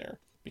about them there,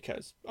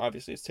 because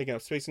obviously it's taking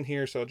up space in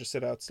here, so I'll just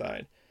sit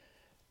outside.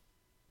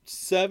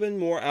 7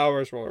 more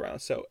hours roll around,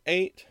 so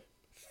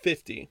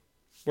 8:50,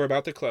 we're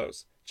about to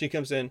close. She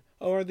comes in,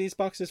 "Oh, are these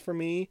boxes for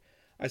me?"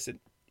 I said,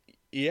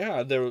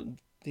 "Yeah,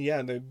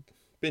 they've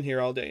been here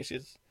all day."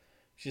 She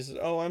says,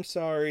 "Oh, I'm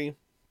sorry.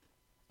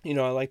 I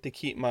like to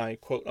keep my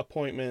quote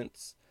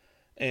appointments,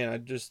 and I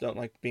just don't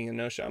like being a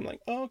no-show." I'm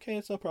like, "Oh, okay,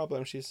 it's no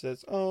problem." She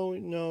says, "Oh,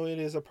 no, it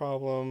is a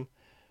problem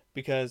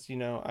because,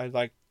 I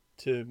like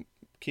to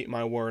keep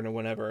my word or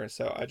whatever.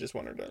 So I just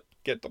want her to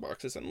get the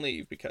boxes and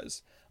leave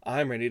because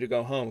I'm ready to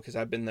go home because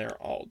I've been there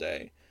all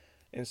day."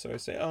 And so I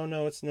say, "Oh,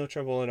 no, it's no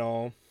trouble at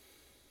all."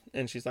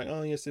 And she's like,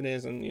 "Oh, yes, it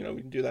is." And,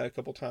 we can do that a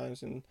couple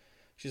times. And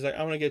she's like,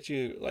 "I want to get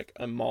you like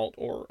a malt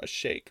or a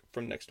shake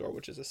from next door,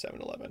 which is a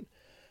 7-Eleven.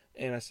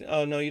 And I said,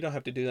 "Oh, no, you don't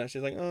have to do that."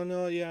 She's like, "Oh,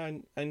 no, yeah,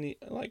 I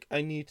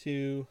need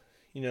to,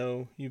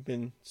 you've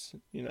been,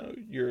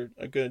 you're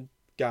a good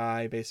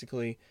guy,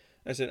 basically."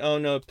 I said, "Oh,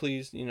 no,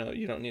 please, you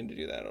don't need to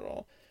do that at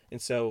all."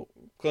 And so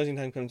closing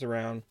time comes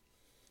around.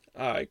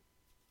 I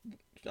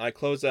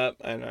close up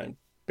and I'm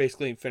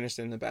basically finished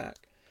in the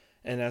back.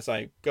 And as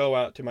I go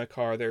out to my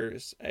car,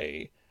 there's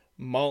a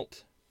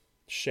malt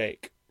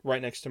shake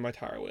right next to my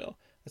tire wheel.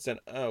 I said,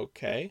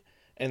 "Okay."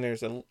 And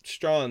there's a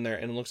straw in there,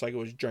 and it looks like it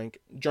was drunk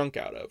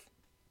out of.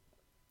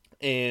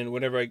 And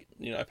whenever I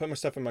put my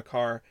stuff in my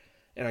car,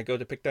 and I go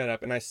to pick that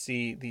up, and I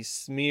see these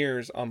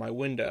smears on my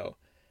window,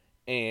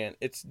 and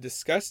it's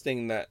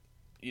disgusting that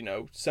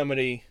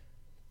somebody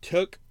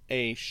took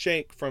a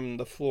shake from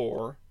the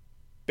floor,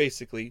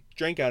 basically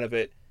drank out of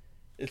it.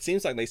 It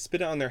seems like they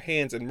spit it on their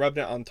hands and rubbed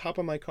it on top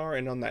of my car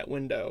and on that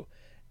window.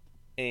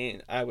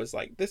 And I was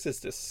like, this is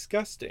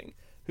disgusting.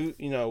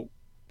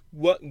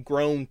 What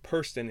grown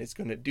person is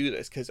going to do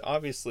this? Because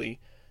obviously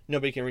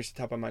nobody can reach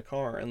the top of my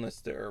car unless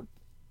they're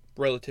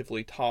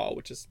relatively tall,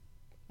 which is,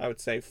 I would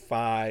say,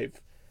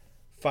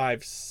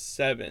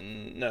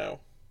 5'7",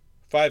 no,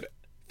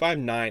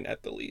 5'9"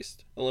 at the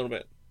least, a little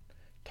bit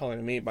taller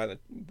than me by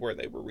where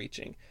they were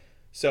reaching.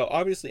 So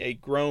obviously a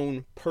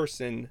grown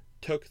person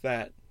took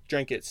that,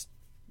 drank it,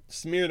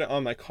 smeared it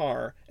on my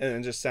car, and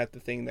then just sat the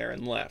thing there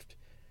and left,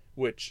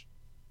 which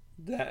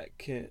that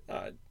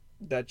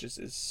just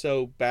is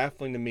so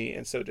baffling to me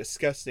and so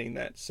disgusting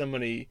that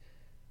somebody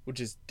would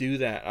just do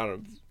that out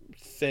of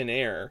thin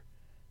air.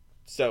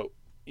 So,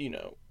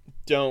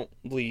 don't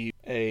leave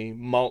a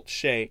malt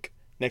shake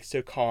next to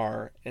a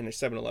car in a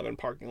 7-Eleven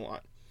parking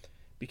lot,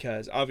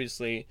 because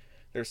obviously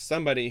there's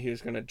somebody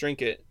who's going to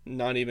drink it,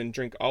 not even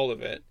drink all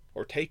of it,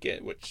 or take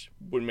it, which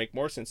would make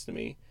more sense to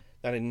me,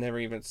 that I never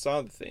even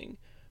saw the thing,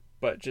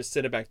 but just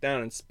sit it back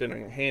down and spit it on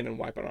your hand and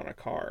wipe it on a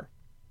car.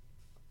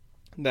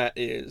 That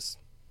is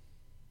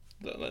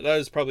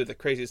probably the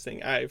craziest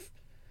thing I've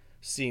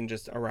seen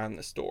just around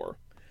the store.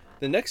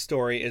 The next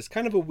story is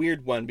kind of a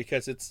weird one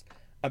because it's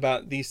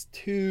about these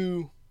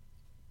two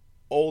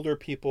older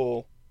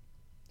people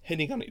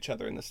hitting on each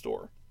other in the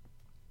store.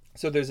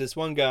 So there's this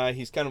one guy,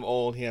 he's kind of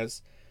old, he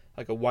has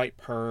like a white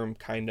perm,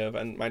 kind of,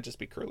 and might just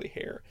be curly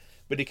hair.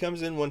 But he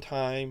comes in one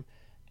time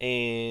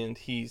and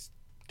he's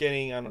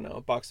getting, I don't know,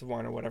 a box of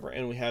wine or whatever,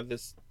 and we have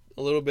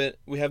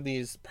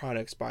these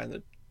products by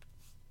the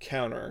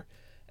counter,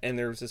 and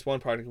there was this one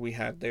product we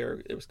had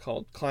there, it was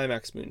called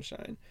Climax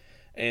Moonshine.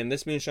 And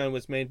this moonshine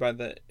was made by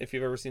if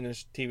you've ever seen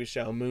this TV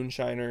show,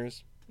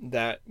 Moonshiners,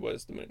 that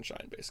was the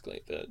moonshine,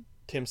 basically, the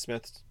Tim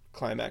Smith's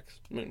Climax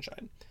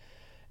Moonshine.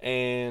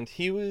 And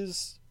he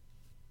was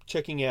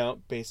checking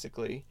out,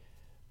 basically,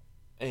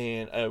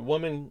 and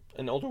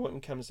an older woman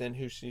comes in,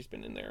 who she's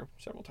been in there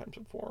several times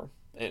before,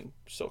 and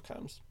still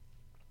comes.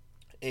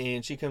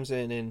 And she comes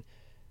in, and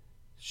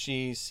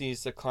she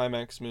sees the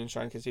Climax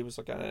Moonshine, because he was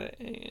looking at it,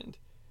 and,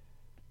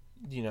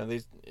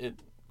 it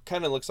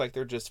kind of looks like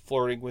they're just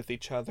flirting with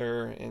each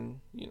other,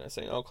 and,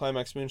 saying, oh,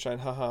 Climax Moonshine,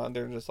 haha, and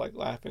they're just, like,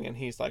 laughing, and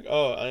he's like,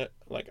 oh,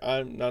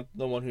 I'm not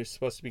the one who's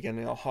supposed to be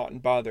getting all hot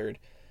and bothered,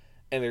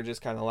 and they're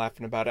just kind of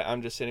laughing about it.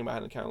 I'm just sitting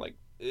behind the counter like,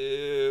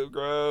 ew,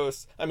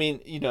 gross. I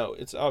mean,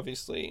 it's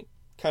obviously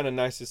kind of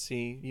nice to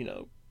see,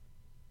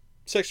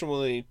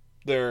 sexually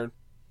they're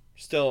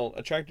still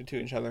attracted to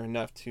each other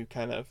enough to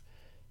kind of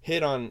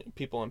hit on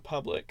people in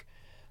public,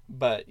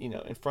 but,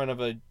 in front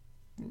of a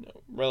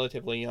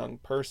relatively young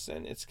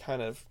person, it's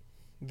kind of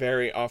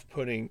very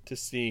off-putting to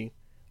see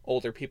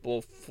older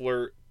people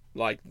flirt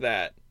like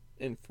that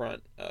in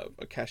front of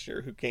a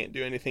cashier who can't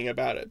do anything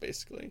about it,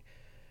 basically.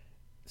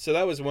 So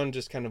that was one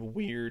just kind of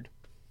weird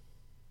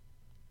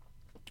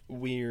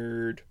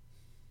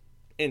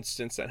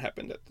instance that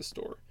happened at the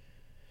store.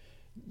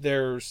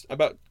 There's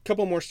about a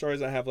couple more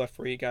stories I have left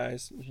for you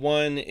guys.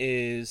 One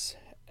is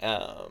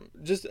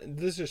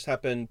this just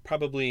happened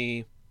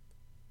probably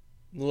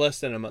less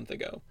than a month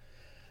ago.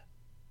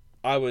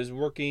 I was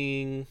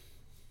working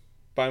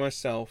by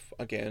myself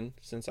again,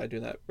 since I do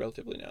that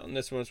relatively now. And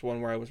this was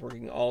one where I was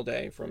working all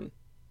day from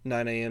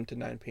 9 a.m. to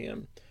 9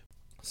 p.m.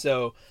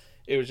 So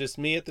it was just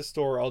me at the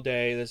store all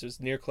day. This was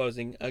near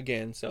closing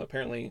again. So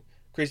apparently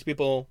crazy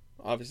people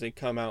obviously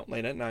come out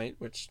late at night,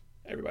 which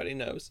everybody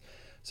knows.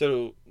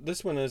 So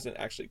this one isn't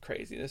actually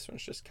crazy. This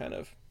one's just kind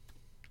of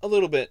a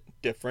little bit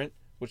different,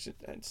 which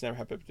it's never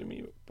happened to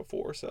me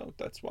before. So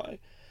that's why.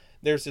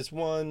 There's this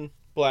one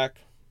black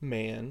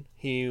man.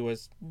 He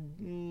was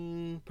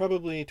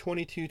probably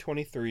 22,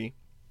 23,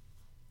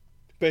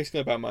 basically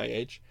about my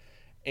age.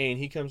 And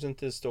he comes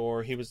into the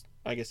store.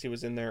 I guess he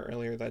was in there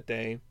earlier that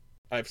day.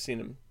 I've seen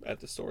him at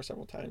the store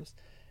several times.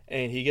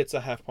 And he gets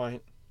a half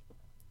pint.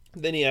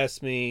 Then he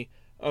asked me,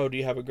 oh, do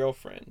you have a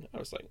girlfriend? I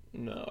was like,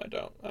 no, I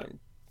don't.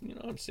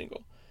 I'm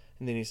single.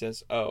 And then he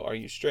says, oh, are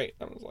you straight?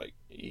 I was like,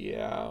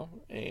 yeah.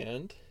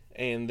 And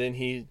then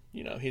he's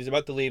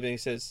about to leave, and he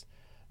says,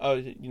 oh,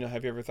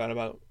 have you ever thought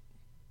about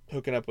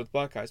hooking up with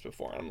black guys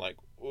before? And I'm like,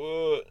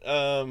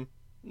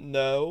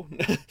 no.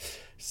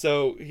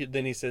 So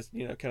then he says,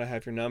 can I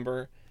have your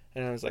number?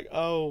 And I was like,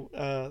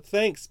 oh,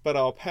 thanks, but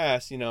I'll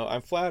pass.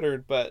 I'm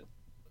flattered, but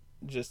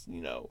just,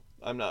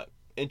 I'm not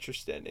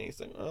interested. And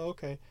he's like, oh,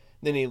 okay.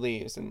 Then he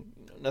leaves, and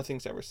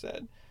nothing's ever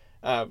said.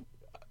 I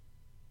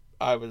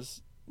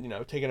was,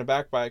 taken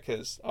aback by it,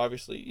 because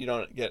obviously you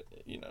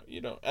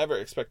don't ever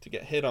expect to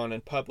get hit on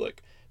in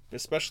public,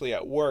 especially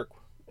at work.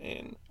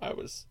 And it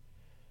was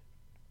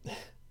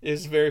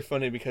very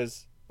funny,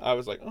 because I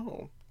was like,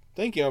 oh,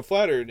 thank you, I'm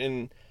flattered.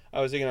 And I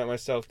was thinking about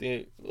myself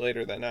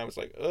later that night. I was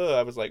like,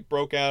 I was like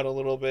broke out a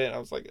little bit. I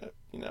was like,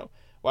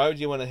 why would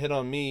you want to hit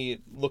on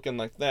me looking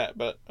like that?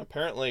 But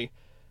apparently,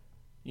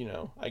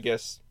 I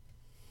guess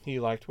he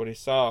liked what he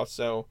saw.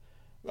 So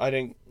I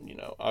didn't,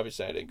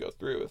 obviously I didn't go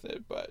through with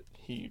it, but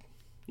he,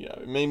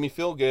 it made me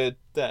feel good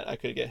that I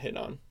could get hit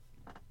on,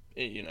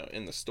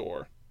 in the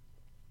store,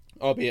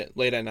 albeit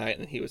late at night.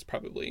 And he was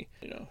probably,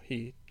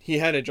 he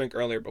had a drink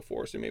earlier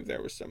before, so maybe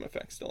there was some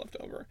effects still left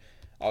over.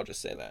 I'll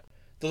just say that.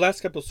 The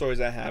last couple of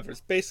stories I have is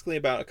basically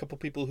about a couple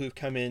people who've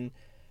come in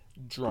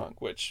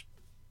drunk, which,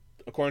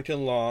 according to the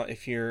law,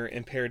 if you're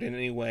impaired in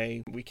any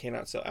way, we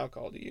cannot sell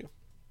alcohol to you.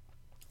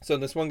 So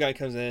this one guy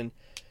comes in.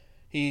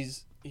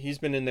 He's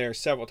been in there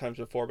several times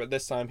before, but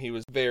this time he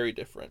was very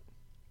different.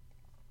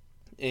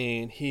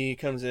 And he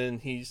comes in.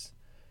 He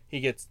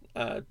gets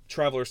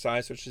traveler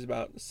size, which is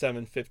about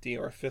 750,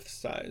 or a fifth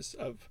size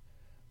of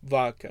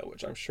vodka,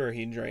 which I'm sure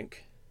he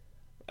drank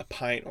a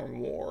pint or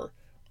more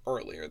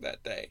earlier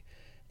that day.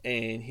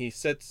 And he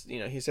sets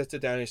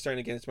it down. He's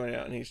starting to get his money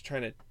out, and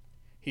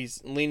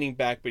he's leaning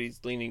back, but he's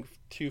leaning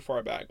too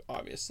far back,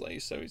 obviously,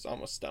 so he's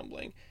almost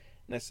stumbling.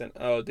 And I said,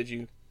 oh, did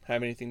you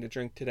have anything to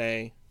drink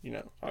today?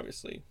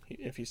 Obviously,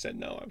 if he said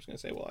no, I was going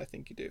to say, well, I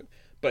think you do.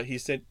 But he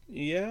said,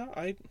 yeah,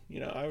 I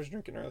was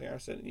drinking earlier. I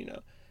said,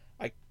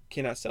 I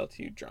cannot sell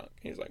to you drunk.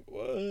 And he's like,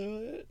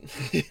 what?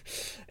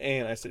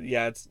 And I said,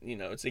 yeah,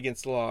 it's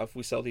against the law. If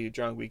we sell to you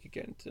drunk, we could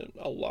get into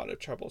a lot of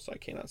trouble, so I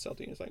cannot sell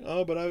to you. He's like,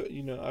 oh, but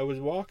I was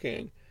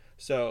walking.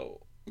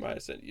 So I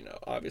said,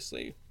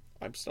 obviously,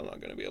 I'm still not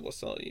going to be able to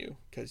sell to you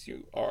because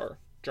you are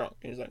drunk.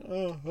 And he's like,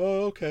 oh,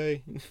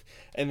 okay.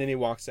 And then he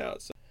walks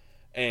out. So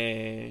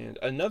And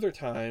another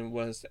time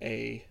was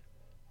I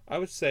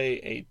would say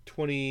a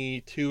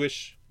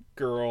 22-ish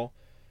girl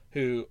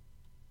who,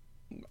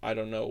 I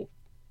don't know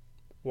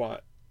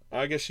what,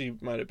 I guess she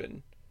might have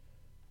been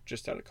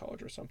just out of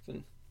college or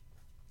something.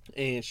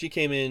 And she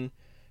came in,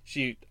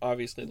 she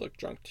obviously looked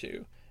drunk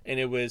too. And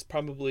it was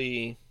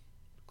probably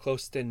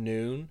close to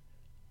noon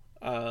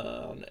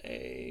on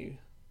a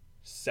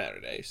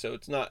Saturday. So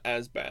it's not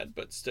as bad,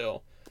 but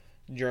still,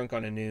 drunk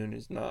on a noon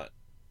is not,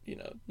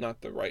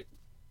 not the right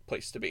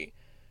place to be.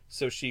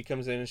 So she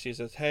comes in and she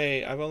says,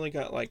 "Hey, I've only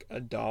got like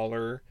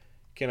 $1.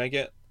 Can I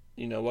get,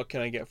 what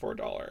can I get for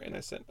 $1?" And I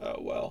said, "Oh,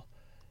 well,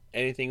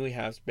 anything we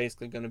have is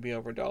basically going to be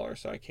over $1,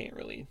 so I can't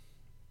really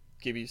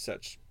give you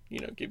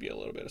give you a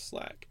little bit of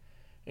slack."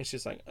 And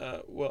she's like,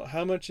 "Well,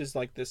 how much is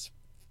like this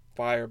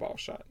fireball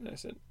shot?" And I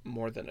said,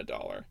 "More than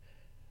 $1."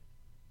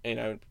 And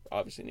I would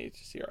obviously need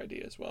to see her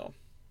ID as well.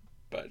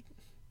 But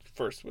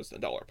first was the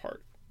dollar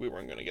part. We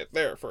weren't going to get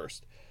there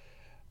first.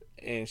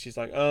 And she's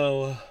like,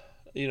 "Oh,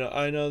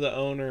 I know the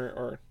owner,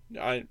 or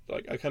I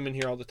come in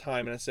here all the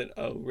time." And I said,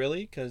 "Oh,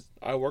 really? Because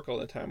I work all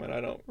the time and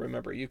I don't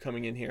remember you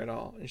coming in here at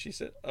all." And she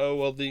said, "Oh,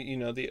 well,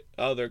 the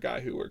other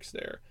guy who works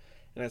there."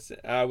 And I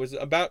said, I was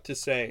about to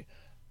say,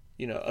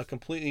 a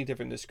completely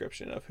different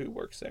description of who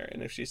works there.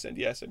 And if she said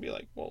yes, I'd be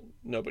like, "Well,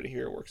 nobody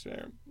here works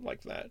there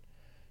like that."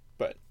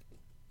 But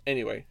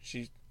anyway,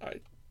 I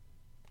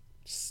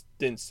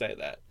didn't say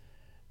that.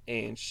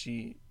 And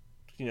she,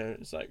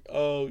 it's like,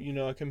 "Oh,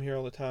 I come here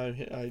all the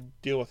time. I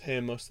deal with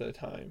him most of the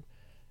time."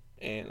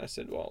 And I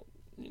said, "Well,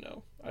 you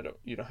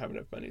don't have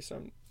enough money, so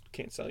I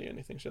can't sell you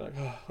anything." She's like,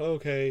 "Oh,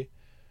 okay."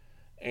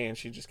 And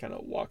she just kind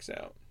of walks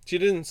out. She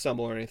didn't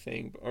stumble or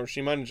anything, or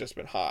she might have just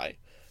been high.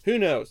 Who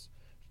knows?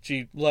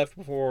 She left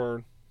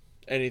before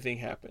anything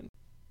happened.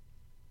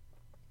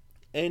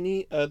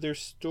 Any other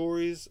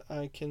stories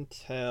I can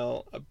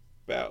tell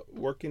about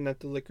working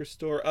at the liquor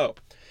store? Oh,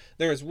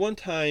 there was one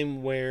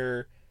time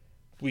where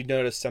we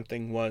noticed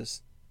something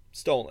was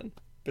stolen,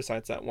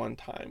 besides that one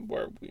time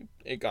where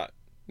it got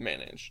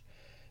managed.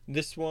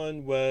 This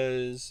one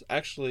was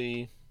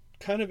actually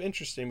kind of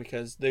interesting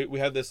because we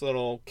have this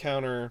little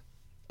counter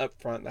up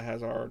front that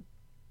has our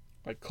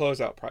like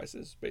closeout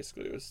prices.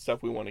 Basically, it was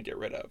stuff we want to get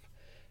rid of.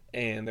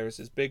 And there was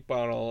this big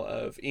bottle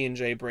of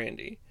E&J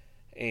brandy,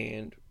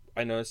 and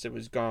I noticed it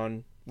was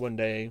gone one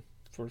day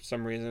for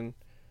some reason,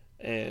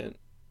 and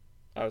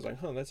I was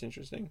like, "Oh, that's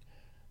interesting."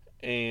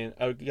 And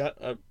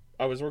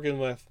I was working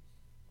with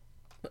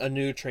a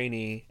new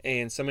trainee,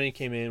 and somebody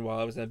came in while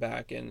I was in the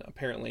back, and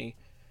apparently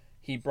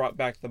he brought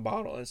back the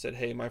bottle and said,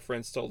 "Hey, my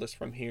friend stole this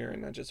from here,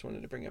 and I just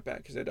wanted to bring it back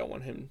because I don't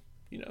want him,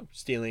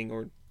 stealing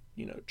or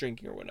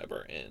drinking or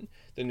whatever." And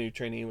the new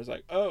trainee was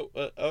like, "Oh,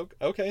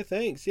 okay,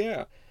 thanks,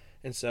 yeah."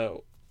 And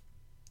so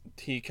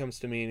he comes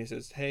to me and he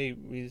says, "Hey,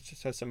 we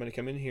just had somebody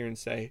come in here and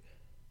say,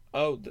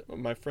 oh,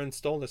 my friend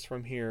stole this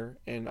from here,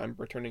 and I'm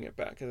returning it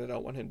back because I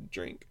don't want him to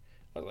drink."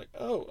 I was like,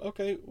 "Oh,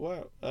 okay,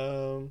 wow,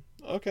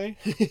 okay."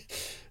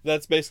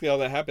 That's basically all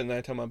that happened. Then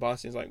I told my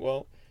boss, he's like,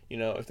 "Well,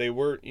 if they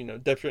were,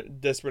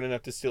 desperate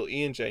enough to steal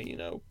E&J,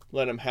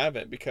 let them have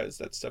it because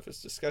that stuff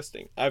is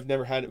disgusting." I've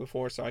never had it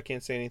before, so I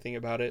can't say anything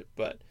about it,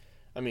 but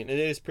I mean, it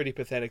is pretty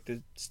pathetic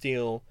to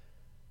steal.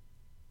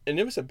 And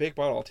it was a big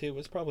bottle too. It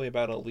was probably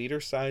about a liter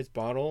sized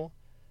bottle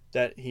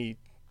that he,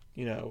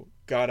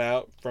 got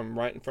out from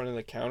right in front of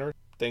the counter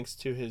thanks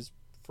to his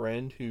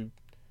friend who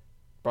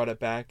brought it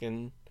back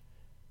and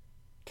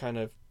kind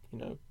of,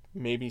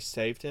 maybe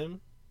saved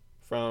him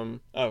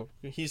from. Oh,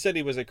 he said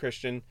he was a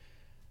Christian.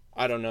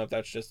 I don't know if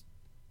that's just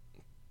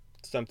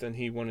something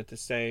he wanted to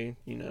say,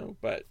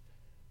 but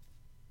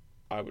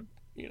I would,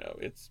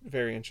 it's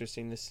very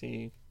interesting to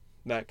see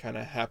that kind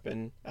of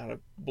happen out of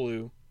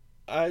blue.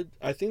 I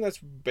think that's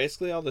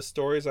basically all the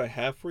stories I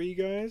have for you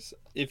guys.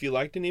 If you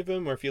liked any of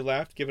them or if you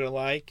laughed, give it a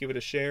like, give it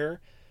a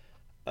share.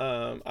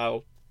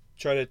 I'll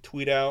try to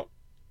tweet out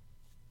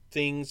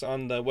things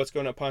on the What's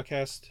Going Up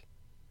podcast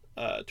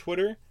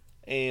Twitter,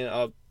 and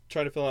I'll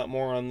try to fill out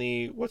more on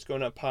the What's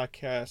Going Up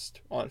podcast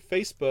on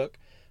Facebook.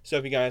 So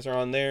if you guys are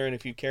on there and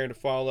if you care to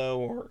follow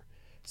or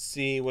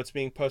see what's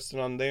being posted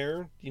on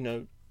there,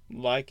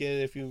 like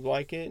it if you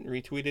like it,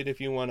 retweet it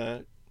if you want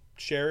to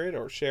share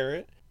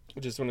it. I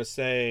just want to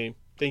say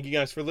thank you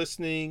guys for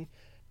listening.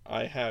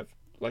 I have,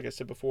 like I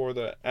said before,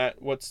 the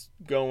at What's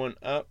Going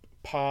Up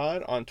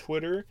pod on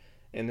Twitter,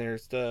 and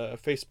there's the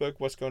Facebook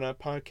What's Going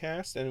Up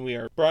podcast, and we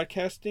are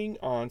broadcasting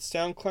on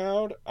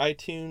SoundCloud,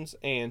 iTunes,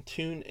 and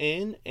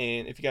TuneIn.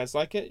 And if you guys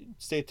like it,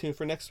 stay tuned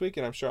for next week,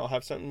 and I'm sure I'll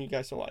have something you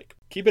guys will like.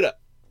 Keep it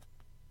up.